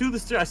 10 and 2 the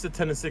steer? I said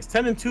 10 and 6.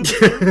 10 and 2 the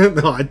steer?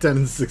 No, I 10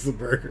 and 6 the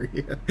burger.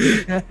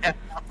 Yeah.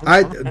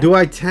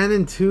 I 10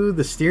 and 2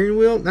 the steering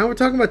wheel? Now we're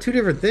talking about 2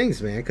 different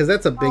things, man. Because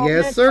that's a big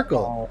ass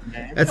circle.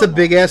 That's a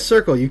big ass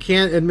circle. You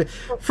can't admit.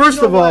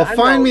 First of all,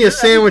 find me a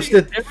sandwich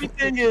that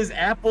everything is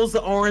apples,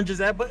 the oranges,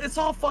 but it's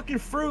all fucking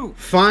fruit.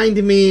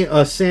 Find me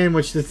a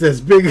sandwich that's as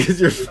big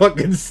as your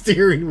fucking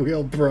steering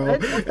wheel, bro,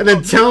 and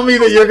then tell me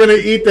that you're gonna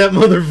eat that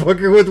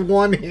motherfucker with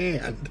one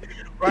hand.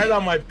 Right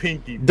on my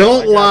pinky.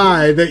 Don't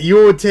lie that you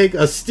would take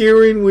a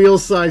steering wheel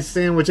size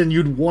sandwich and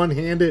you'd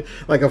one-hand it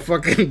like a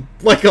fucking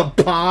like a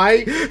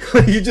pie.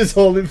 You just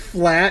hold it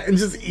flat and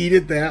just eat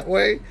it that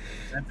way.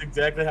 That's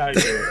exactly how you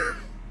do it.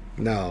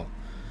 No.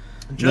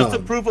 Just to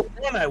prove a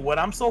point,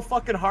 I'm so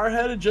fucking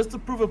hard-headed. Just to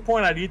prove a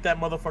point, I'd eat that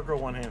motherfucker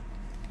with one hand.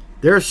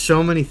 There are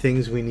so many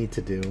things we need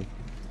to do.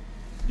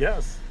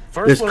 Yes.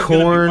 There's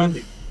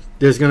corn.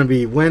 There's going to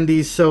be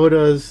Wendy's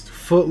sodas,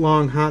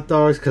 foot-long hot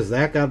dogs, because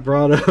that got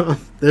brought up.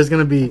 There's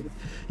going to be...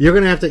 You're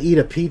going to have to eat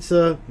a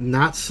pizza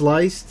not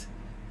sliced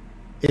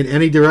in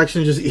any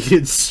direction. Just eat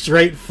it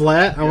straight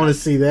flat. I want to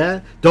see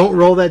that. Don't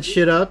roll that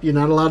shit up. You're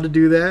not allowed to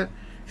do that.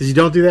 Because you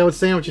don't do that with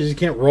sandwiches. You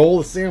can't roll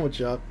the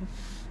sandwich up.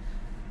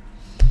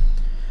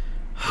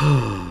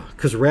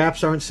 Because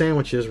wraps aren't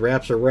sandwiches.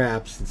 Wraps are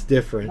wraps. It's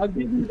different. I'll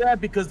give you that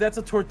because that's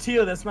a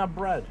tortilla. That's not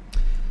bread.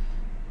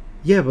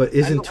 Yeah, but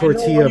isn't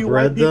tortilla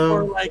bread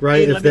though? Like,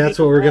 right? If that's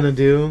what we're gonna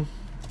do.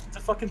 It's a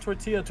fucking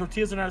tortilla.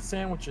 Tortillas are not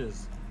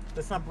sandwiches.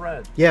 That's not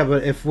bread. Yeah,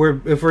 but if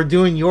we're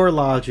doing your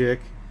logic,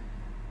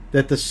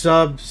 that the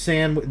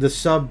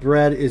sub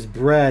bread is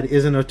bread,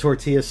 isn't a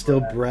tortilla still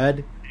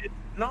bread?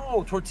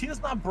 No,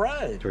 tortilla's not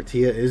bread.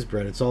 Tortilla is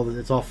bread. It's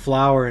all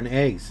flour and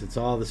eggs. It's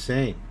all the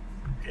same.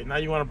 Okay, now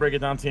you want to break it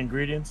down to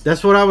ingredients?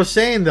 That's what I was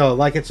saying though.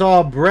 Like it's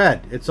all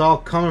bread. It's all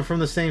coming from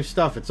the same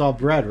stuff. It's all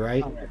bread,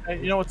 right?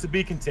 You know what? To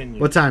be continued.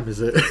 What time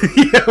is it?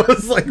 Yeah, it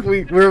was like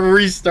we're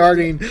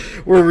restarting.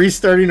 We're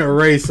restarting a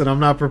race, and I'm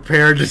not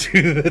prepared to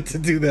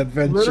do that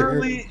venture.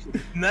 Literally,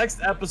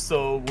 next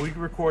episode we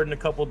record in a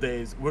couple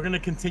days. We're gonna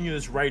continue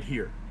this right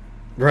here.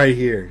 Right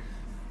here.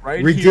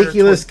 Right.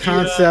 Ridiculous here,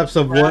 tortilla, concepts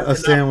of bread, what a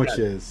sandwich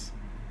is.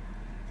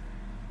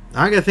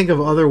 I gotta think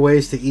of other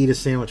ways to eat a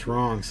sandwich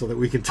wrong so that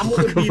we can talk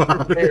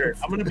about it.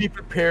 I'm gonna be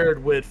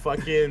prepared with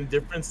fucking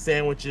different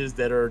sandwiches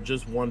that are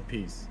just one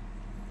piece.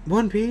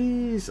 One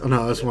piece? Oh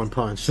no, that's one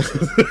punch.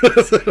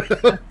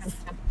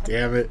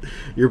 Damn it!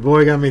 Your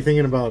boy got me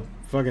thinking about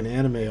fucking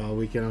anime all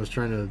weekend.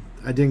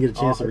 I didn't get a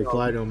chance to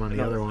reply to him on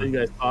the other one. You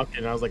guys talking?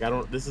 And I was like,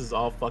 this is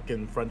all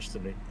fucking French to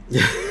me.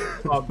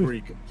 It's all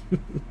Greek.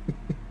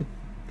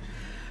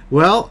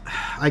 Well,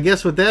 I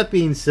guess with that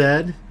being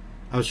said,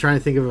 I was trying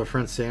to think of a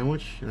French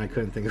sandwich, and I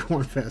couldn't think of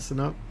one fast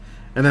enough.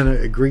 And then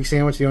a Greek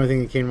sandwich, the only thing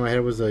that came to my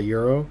head was a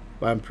gyro.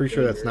 But I'm pretty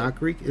sure that's not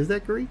Greek. Is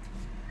that Greek?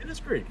 It is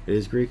Greek. It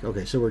is Greek?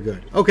 Okay, so we're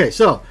good. Okay,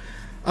 so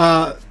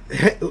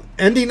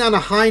ending on a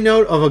high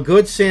note of a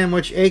good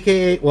sandwich,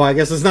 a.k.a. Well, I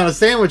guess it's not a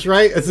sandwich,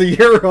 right? It's a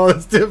gyro.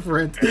 It's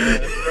different.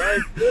 That's right.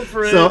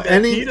 Different. So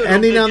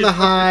ending on the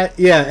high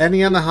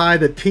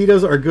that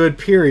pitas are good,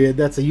 period.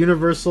 That's a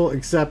universal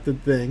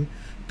accepted thing.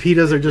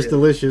 Pitas are just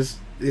delicious,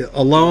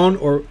 alone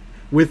or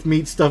with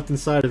meat stuffed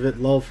inside of it.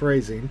 Lol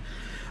phrasing.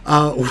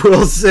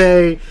 We'll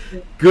say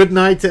good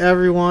night to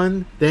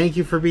everyone. Thank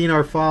you for being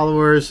our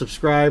followers,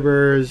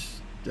 subscribers,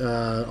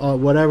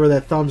 whatever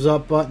that thumbs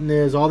up button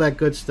is, all that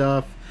good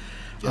stuff.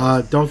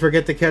 Yes. Don't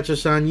forget to catch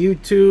us on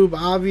YouTube,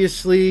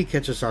 obviously.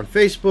 Catch us on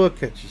Facebook.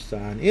 Catch us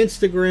on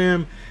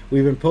Instagram.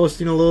 We've been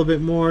posting a little bit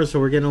more, so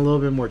we're getting a little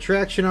bit more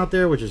traction out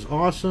there, which is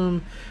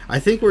awesome. I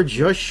think we're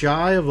just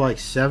shy of like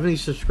 70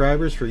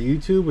 subscribers for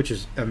YouTube, which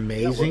is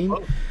amazing.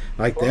 Yeah,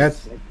 like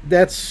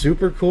that's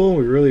super cool.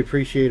 We really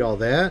appreciate all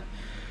that.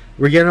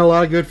 We're getting a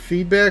lot of good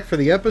feedback for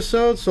the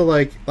episode, so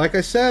like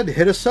I said,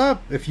 hit us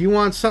up if you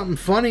want something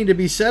funny to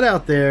be said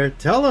out there.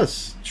 Tell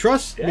us.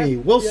 Trust me,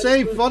 we'll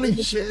say funny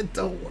shit.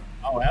 Don't worry.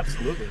 Oh,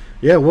 absolutely.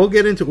 Yeah,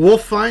 we'll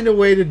find a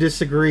way to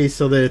disagree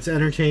so that it's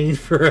entertaining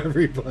for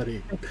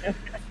everybody.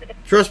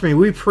 Trust me,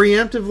 we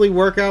preemptively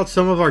work out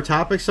some of our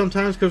topics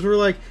sometimes because we're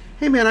like,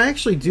 hey man, I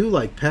actually do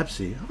like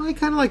Pepsi. I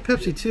kind of like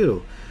Pepsi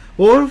too.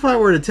 Well, what if I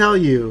were to tell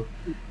you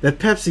that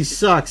Pepsi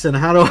sucks, and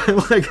how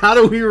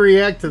do we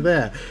react to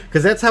that?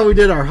 Because that's how we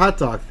did our hot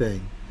dog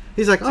thing.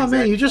 He's like, oh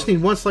man, you just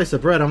need one slice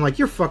of bread. I'm like,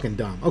 you're fucking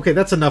dumb. Okay,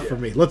 that's enough for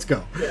me. Let's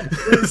go. Yeah.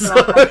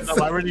 I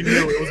already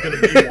knew it was going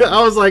to be that.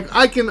 I was like,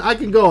 I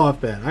can go off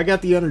that. I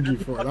got the energy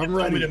for it. I'm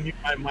ready. Me to mute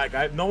my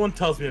mic. No one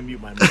tells me to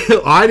mute my mic.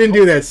 I didn't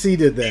do that. C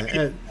did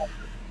that.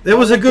 That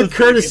was a good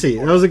courtesy.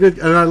 That was a good,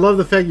 and I love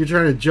the fact you're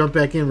trying to jump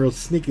back in real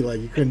sneaky like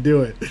you couldn't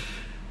do it.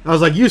 I was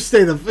like,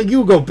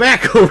 you go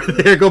back over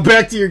there. Go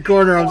back to your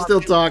corner. I'm still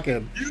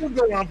talking. You can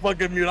go on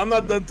fucking mute. I'm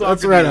not done talking.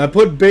 That's right. I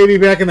put baby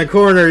back in the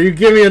corner. You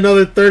give me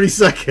another 30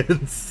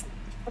 seconds.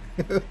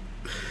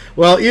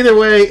 Well, either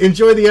way,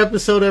 enjoy the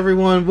episode,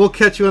 everyone. We'll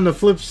catch you on the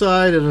flip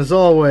side. And as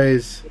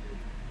always,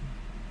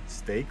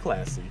 stay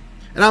classy.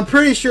 And I'm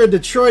pretty sure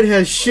Detroit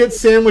has shit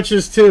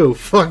sandwiches, too.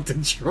 Fuck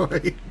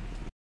Detroit.